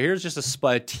bump up. So here's just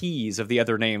a tease of the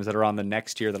other names that are on the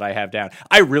next tier that I have down.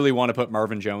 I really want to put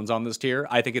Marvin Jones on this tier.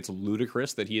 I think it's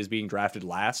ludicrous that he is being drafted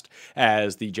last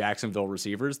as the Jacksonville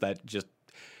receivers. That just...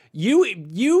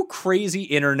 You crazy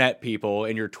internet people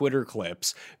in your Twitter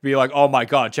clips be like, oh my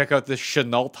God, check out this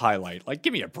Shenault highlight. Like,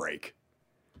 give me a break.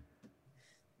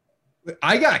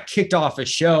 I got kicked off a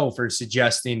show for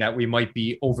suggesting that we might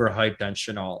be overhyped on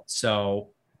Shenault.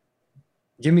 So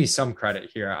give me some credit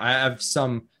here. I have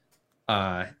some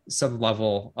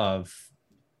level of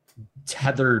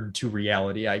tethered to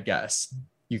reality, I guess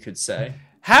you could say.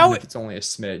 How, if it's only a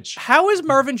smidge. How is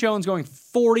Marvin Jones going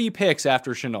 40 picks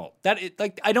after Shenault?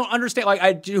 I don't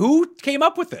understand. Who came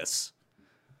up with this?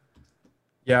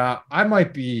 Yeah, I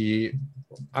might be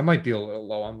a little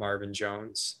low on Marvin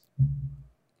Jones.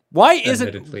 Why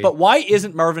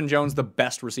isn't Marvin Jones the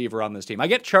best receiver on this team? I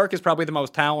get Chark is probably the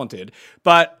most talented,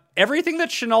 but everything that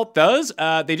Shenault does,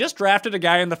 they just drafted a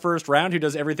guy in the first round who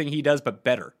does everything he does, but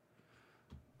better.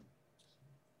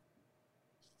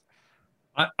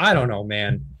 I don't know,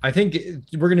 man. I think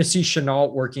we're going to see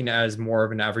Shenault working as more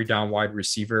of an every down wide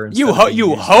receiver. You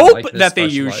hope that they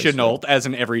use Shenault as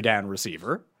an every down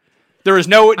receiver. There is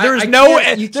no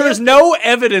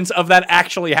evidence of that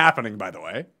actually happening, by the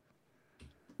way.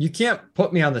 You can't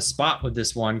put me on the spot with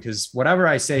this one, because whatever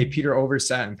I say, Peter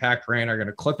Overset and Pat Grant are going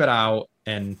to clip it out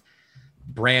and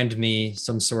brand me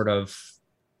some sort of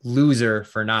loser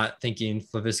for not thinking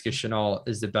Laviska Shenault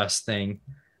is the best thing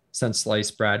since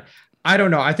sliced bread. I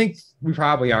don't know. I think we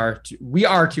probably are. We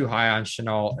are too high on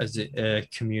Shenault as a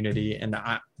community, and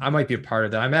I might be a part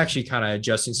of that. I'm actually kind of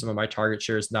adjusting some of my target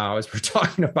shares now as we're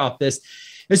talking about this.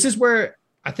 This is where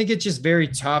I think it's just very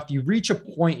tough. You reach a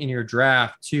point in your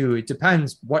draft too. It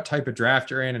depends what type of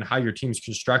draft you're in and how your team's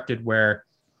constructed, where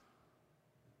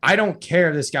I don't care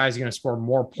if this guy's going to score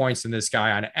more points than this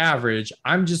guy on average.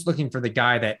 I'm just looking for the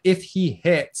guy that if he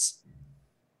hits,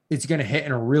 it's going to hit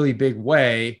in a really big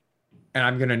way, and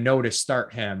I'm going to know to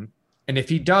start him. And if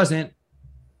he doesn't,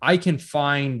 I can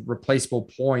find replaceable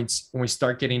points when we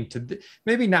start getting to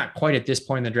maybe not quite at this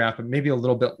point in the draft, but maybe a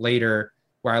little bit later,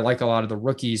 where I like a lot of the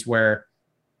rookies where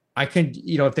I can,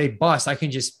 if they bust, I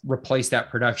can just replace that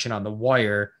production on the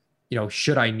wire,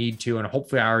 should I need to. And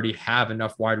hopefully I already have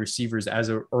enough wide receivers as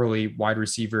an early wide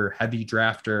receiver heavy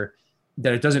drafter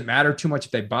that it doesn't matter too much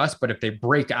if they bust, but if they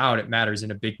break out, it matters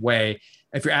in a big way.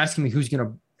 If you're asking me who's going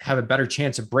to have a better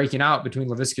chance of breaking out between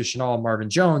Laviska Shenault and Marvin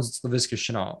Jones, it's Laviska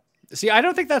Shenault. See, I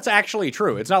don't think that's actually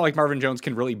true. It's not like Marvin Jones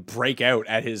can really break out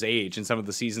at his age in some of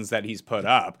the seasons that he's put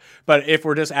up. But if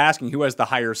we're just asking who has the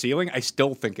higher ceiling, I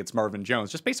still think it's Marvin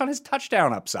Jones, just based on his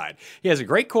touchdown upside. He has a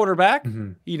great quarterback.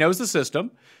 Mm-hmm. He knows the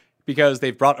system because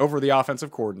they've brought over the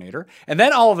offensive coordinator. And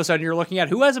then all of a sudden you're looking at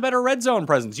who has a better red zone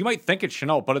presence. You might think it's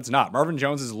Shenault, but it's not. Marvin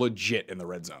Jones is legit in the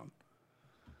red zone.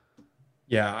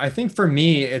 Yeah, I think for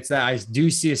me, it's that I do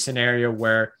see a scenario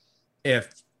where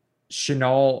if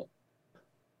Shenault,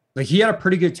 like he had a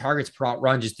pretty good targets per out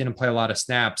run, just didn't play a lot of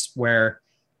snaps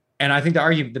and I think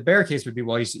the bear case would be,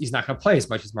 well, he's not going to play as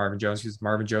much as Marvin Jones because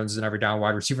Marvin Jones is an every down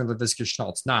wide receiver and Laviska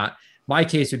Shenault's not. My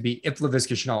case would be if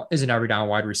Laviska Shenault is an every down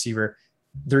wide receiver,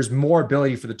 there's more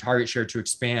ability for the target share to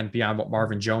expand beyond what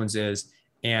Marvin Jones is.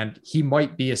 And he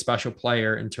might be a special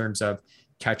player in terms of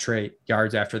catch rate,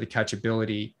 yards after the catch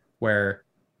ability, where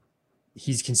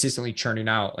he's consistently churning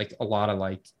out like a lot of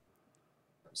like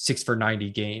 6 for 90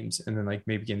 games and then like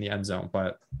maybe in the end zone.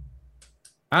 But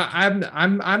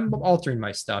I'm altering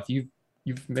my stuff.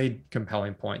 You've made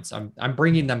compelling points. I'm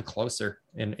bringing them closer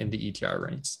in the ETR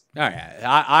ranks. All right.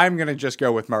 I'm going to just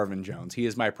go with Marvin Jones. He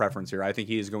is my preference here. I think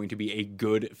he is going to be a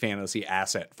good fantasy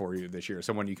asset for you this year.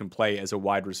 Someone you can play as a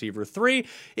wide receiver 3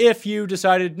 if you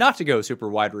decided not to go super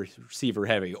wide receiver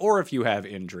heavy or if you have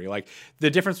injury. Like the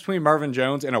difference between Marvin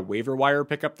Jones and a waiver wire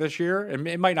pickup this year,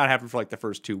 it might not happen for like the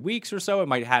first 2 weeks or so. It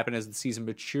might happen as the season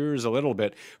matures a little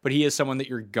bit, but he is someone that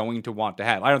you're going to want to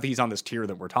have. I don't think he's on this tier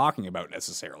that we're talking about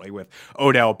necessarily with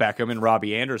Odell Beckham and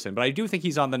Robbie Anderson, but I do think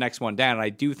he's on the next one down. And I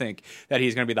do think that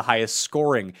he's going to be the highest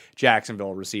scoring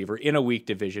Jacksonville receiver in a weak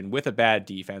division with a bad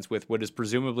defense, with what is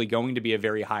presumably going to be a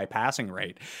very high passing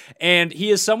rate. And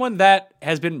he is someone that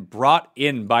has been brought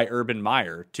in by Urban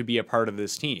Meyer to be a part of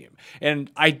this team. And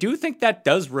I do think that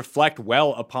does reflect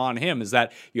well upon him, is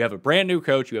that you have a brand new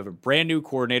coach, you have a brand new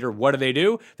coordinator. What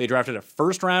do? They drafted a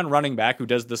first-round running back who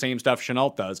does the same stuff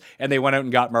Shenault does, and they went out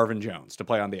and got Marvin Jones to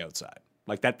play on the outside.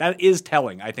 Like that is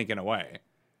telling, I think, in a way.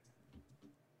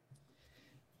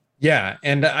 Yeah,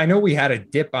 and I know we had a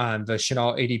dip on the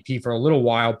Shenault ADP for a little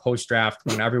while post-draft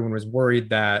when everyone was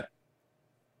worried that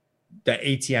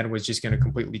ATN was just going to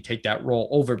completely take that role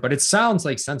over. But it sounds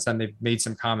like since then they've made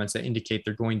some comments that indicate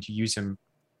they're going to use him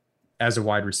as a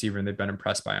wide receiver and they've been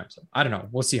impressed by him. So I don't know.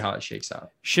 We'll see how it shakes out.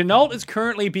 Shenault is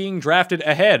currently being drafted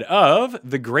ahead of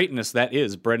the greatness that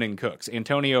is Brendan Cooks,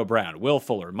 Antonio Brown, Will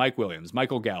Fuller, Mike Williams,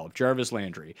 Michael Gallup, Jarvis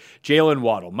Landry, Jalen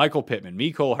Waddle, Michael Pittman,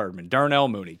 Mecole Hardman, Darnell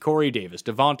Mooney, Corey Davis,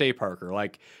 Devontae Parker,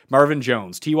 like Marvin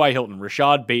Jones, T.Y. Hilton,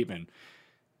 Rashad Bateman.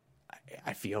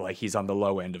 I feel like he's on the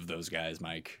low end of those guys,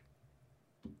 Mike.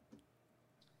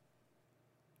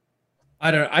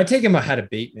 I don't know. I take him ahead of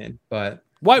Bateman, but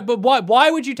why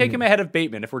would you take him ahead of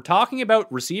Bateman? If we're talking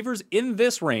about receivers in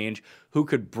this range who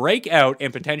could break out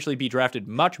and potentially be drafted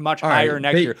much higher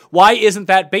next year, why isn't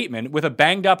that Bateman with a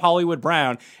banged up Hollywood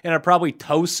Brown and a probably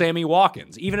toast Sammy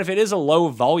Watkins? Even if it is a low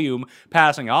volume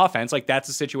passing offense, like that's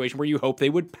a situation where you hope they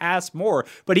would pass more,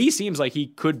 but he seems like he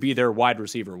could be their wide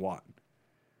receiver 1.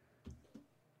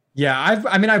 Yeah,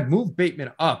 I've moved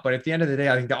Bateman up, but at the end of the day,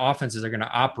 I think the offenses are going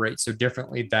to operate so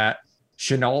differently that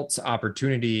Shenault's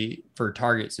opportunity for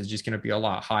targets is just going to be a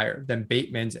lot higher than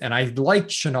Bateman's. And I like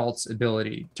Shenault's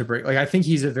ability to break. Like, I think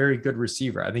he's a very good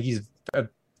receiver. I think he's a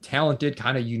talented,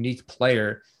 kind of unique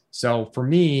player. So for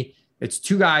me, it's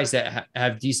 2 guys that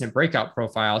have decent breakout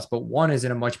profiles, but one is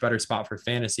in a much better spot for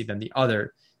fantasy than the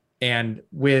other. And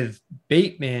with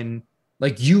Bateman,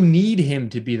 like you need him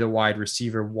to be the wide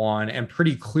receiver 1 and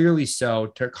pretty clearly so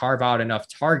to carve out enough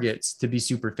targets to be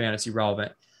super fantasy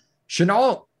relevant.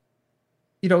 Shenault,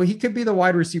 he could be the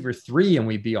wide receiver 3 and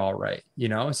we'd be all right,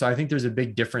 So I think there's a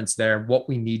big difference there. What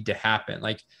we need to happen.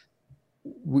 Like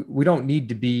we don't need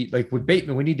to be like with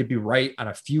Bateman, we need to be right on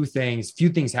a few things. Few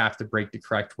things have to break the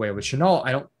correct way. With Shenault,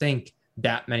 I don't think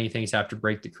that many things have to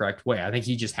break the correct way. I think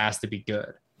he just has to be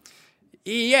good.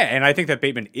 Yeah, and I think that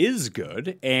Bateman is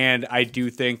good, and I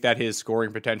do think that his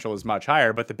scoring potential is much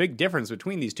higher, but the big difference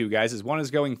between these 2 guys is one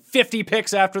is going 50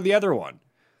 picks after the other one.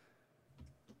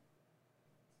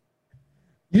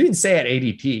 You didn't say at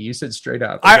ADP. You said straight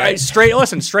up. Okay?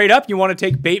 Straight up. You want to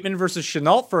take Bateman versus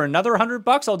Shenault for another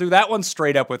 $100? I'll do that one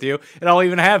straight up with you, and I'll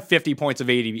even have 50 points of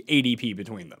ADP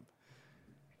between them.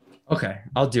 Okay,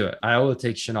 I'll do it. I will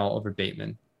take Shenault over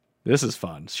Bateman. This is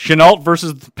fun. Shenault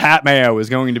versus Pat Mayo is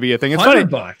going to be a thing. It's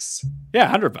 $100.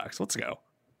 Yeah, $100. Let's go.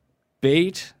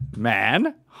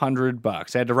 Bateman,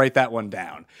 $100. I had to write that one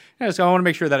down. So I want to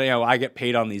make sure that I get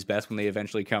paid on these bets when they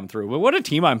eventually come through. But what a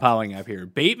team I'm piling up here.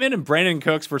 Bateman and Brandon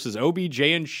Cooks versus OBJ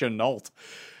and Shenault.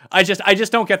 I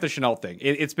just don't get the Chenault thing.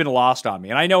 It's been lost on me.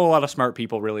 And I know a lot of smart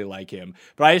people really like him,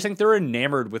 but I just think they're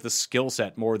enamored with the skill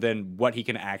set more than what he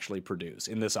can actually produce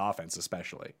in this offense,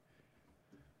 especially.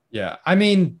 Yeah. I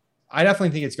mean, I definitely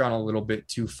think it's gone a little bit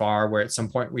too far where at some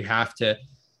point we have to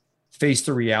face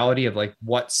the reality of like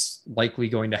what's likely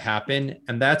going to happen.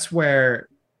 And that's where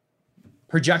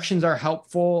projections are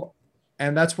helpful.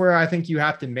 And that's where I think you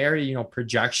have to marry,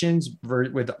 projections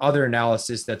with other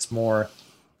analysis that's more,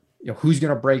 who's going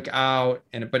to break out.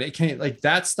 But it can, like,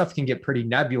 that stuff can get pretty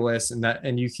nebulous,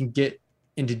 and you can get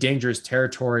into dangerous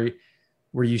territory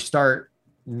where you start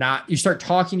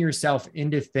talking yourself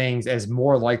into things as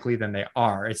more likely than they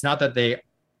are. It's not that there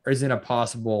isn't a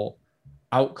possible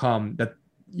outcome that,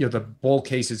 the bull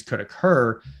cases could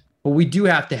occur, but we do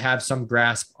have to have some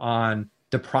grasp on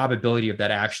the probability of that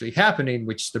actually happening,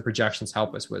 which the projections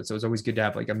help us with. So it's always good to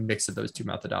have like a mix of those two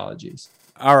methodologies.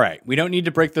 All right. We don't need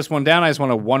to break this one down. I just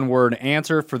want a one-word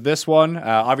answer for this one.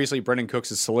 Obviously, Brandin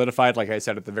Cooks is solidified, like I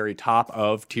said, at the very top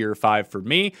of tier 5 for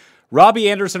me. Robbie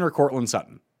Anderson or Cortland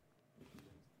Sutton?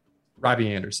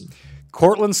 Robbie Anderson.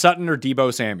 Cortland Sutton or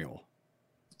Deebo Samuel?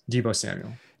 Deebo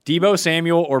Samuel. Deebo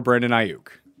Samuel or Brandon Ayuk?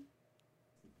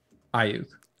 Ayuk.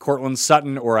 Cortland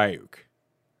Sutton or Ayuk?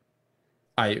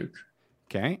 Ayuk.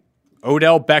 Okay.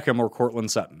 Odell Beckham or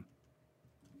Cortland Sutton?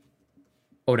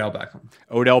 Odell Beckham.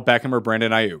 Odell Beckham or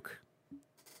Brandon Ayuk?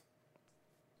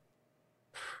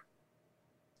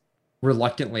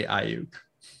 Reluctantly Ayuk.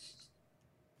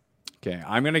 Okay,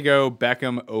 I'm going to go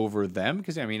Beckham over them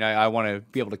because, I want to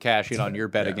be able to cash in on your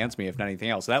bet against me, if not anything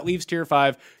else. So that leaves tier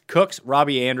 5, Cooks,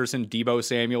 Robbie Anderson, Deebo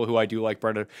Samuel, who I do like.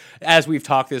 Brandon. As we've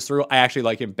talked this through, I actually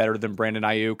like him better than Brandon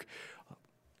Ayuk.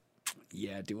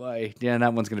 Yeah, do I? Yeah,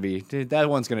 that one's going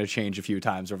to change a few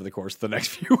times over the course of the next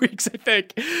few weeks, I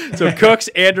think. So Cooks,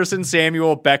 Anderson,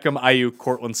 Samuel, Beckham, Ayuk,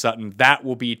 Cortland Sutton. That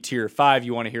will be tier 5.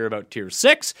 You want to hear about tier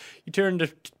 6? You turn to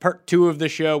part 2 of the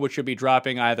show, which should be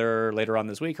dropping either later on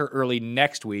this week or early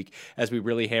next week as we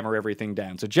really hammer everything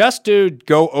down. So just to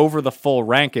go over the full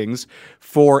rankings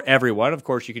for everyone, of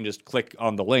course, you can just click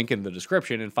on the link in the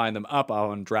description and find them up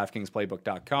on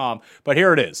DraftKingsPlaybook.com. But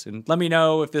here it is. And let me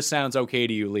know if this sounds okay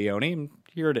to you, Leone.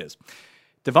 Here it is.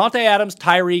 Devontae Adams,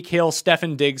 Tyreek Hill,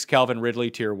 Stefon Diggs, Calvin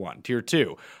Ridley, tier 1. Tier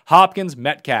 2, Hopkins,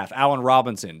 Metcalf, Allen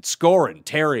Robinson, Scorin,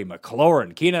 Terry,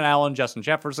 McLaurin, Keenan Allen, Justin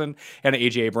Jefferson, and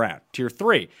A.J. Brown. Tier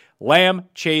 3, Lamb,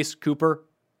 Chase, Cooper,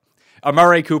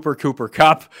 Amari Cooper, Cooper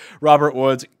Kupp, Robert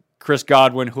Woods, Chris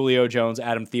Godwin, Julio Jones,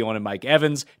 Adam Thielen, and Mike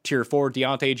Evans. Tier 4,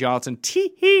 Deontay Johnson,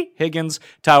 T.H. Higgins,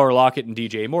 Tyler Lockett, and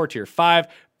DJ Moore. Tier 5,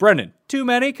 Brendan, too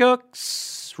many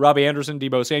cooks, Robbie Anderson,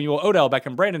 Deebo Samuel, Odell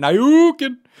Beckham, Brandon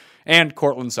Ayuk, and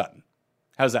Cortland Sutton.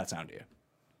 How's that sound to you?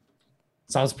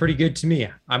 Sounds pretty good to me.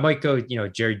 I might go,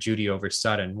 Jerry Jeudy over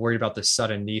Sutton. Worried about the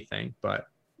Sutton knee thing, but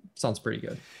sounds pretty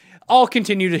good. I'll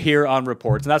continue to hear on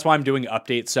reports, and that's why I'm doing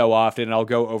updates so often, and I'll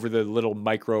go over the little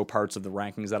micro parts of the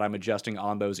rankings that I'm adjusting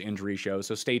on those injury shows.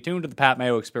 So stay tuned to the Pat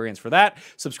Mayo Experience for that.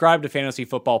 Subscribe to Fantasy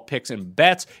Football Picks and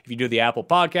Bets. If you do the Apple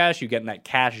Podcast, you get that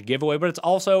cash giveaway, but it's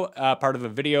also part of a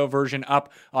video version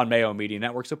up on Mayo Media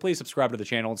Network. So please subscribe to the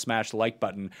channel and smash the like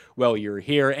button while you're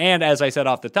here. And as I said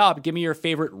off the top, give me your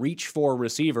favorite reach for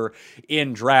receiver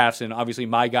in drafts. And obviously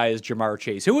my guy is Jamar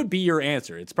Chase. Who would be your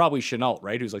answer? It's probably Chenault,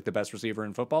 right? Who's like the best receiver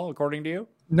in football, according to you?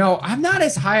 No, I'm not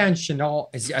as high on Chenault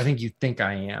as I think you think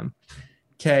I am.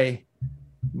 Okay.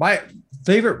 My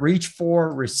favorite reach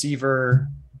for receiver.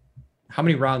 How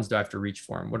many rounds do I have to reach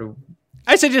for him?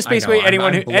 I said just basically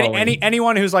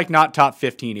anyone who's like not top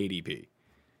 15 ADP.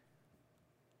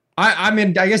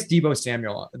 I guess Deebo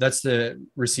Samuel. That's the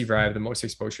receiver I have the most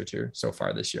exposure to so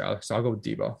far this year. So I'll go with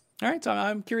Deebo. All right, so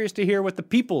I'm curious to hear what the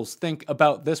peoples think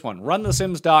about this one.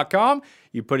 RunTheSims.com.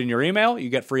 You put in your email,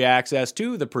 you get free access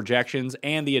to the projections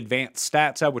and the advanced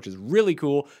stats hub, which is really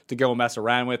cool to go and mess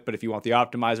around with. But if you want the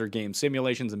optimizer, game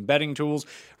simulations, and betting tools,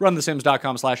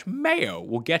 RunTheSims.com/Mayo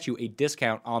will get you a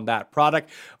discount on that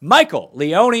product. Michael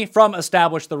Leone from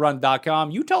EstablishTheRun.com.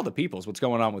 You tell the peoples what's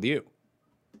going on with you.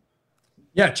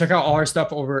 Yeah, check out all our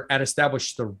stuff over at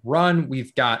Establish the Run.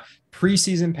 We've got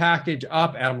preseason package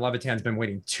up. Adam Levitan's been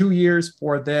waiting 2 years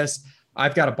for this.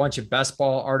 I've got a bunch of best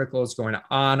ball articles going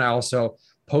on. I also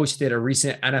posted a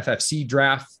recent NFFC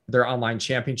draft, their online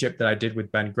championship that I did with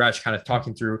Ben Gretsch, kind of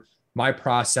talking through my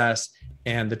process.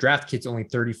 And the draft kit's only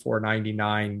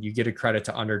 $34.99. You get a credit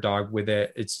to Underdog with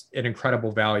it. It's an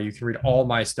incredible value. You can read all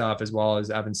my stuff as well as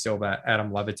Evan Silva,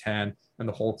 Adam Levitan, and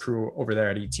the whole crew over there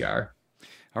at ETR.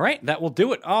 All right, that will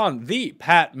do it on the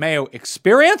Pat Mayo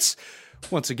Experience.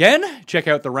 Once again, check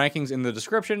out the rankings in the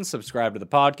description, subscribe to the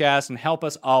podcast, and help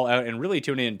us all out, and really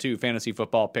tune in to Fantasy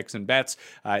Football Picks and Bets.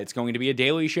 It's going to be a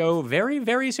daily show very,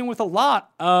 very soon with a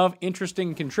lot of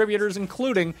interesting contributors,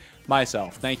 including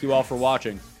myself. Thank you all for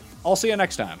watching. I'll see you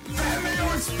next time.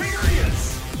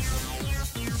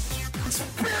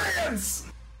 Experience!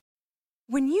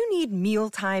 When you need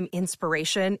mealtime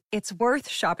inspiration, it's worth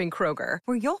shopping Kroger,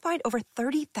 where you'll find over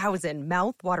 30,000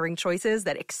 mouth-watering choices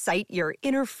that excite your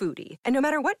inner foodie. And no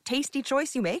matter what tasty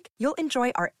choice you make, you'll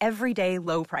enjoy our everyday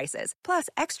low prices, plus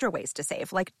extra ways to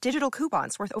save, like digital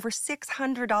coupons worth over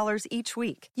 $600 each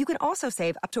week. You can also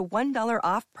save up to $1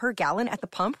 off per gallon at the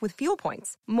pump with fuel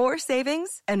points. More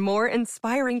savings and more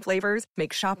inspiring flavors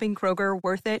make shopping Kroger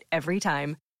worth it every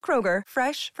time. Kroger,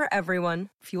 fresh for everyone.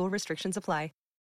 Fuel restrictions apply.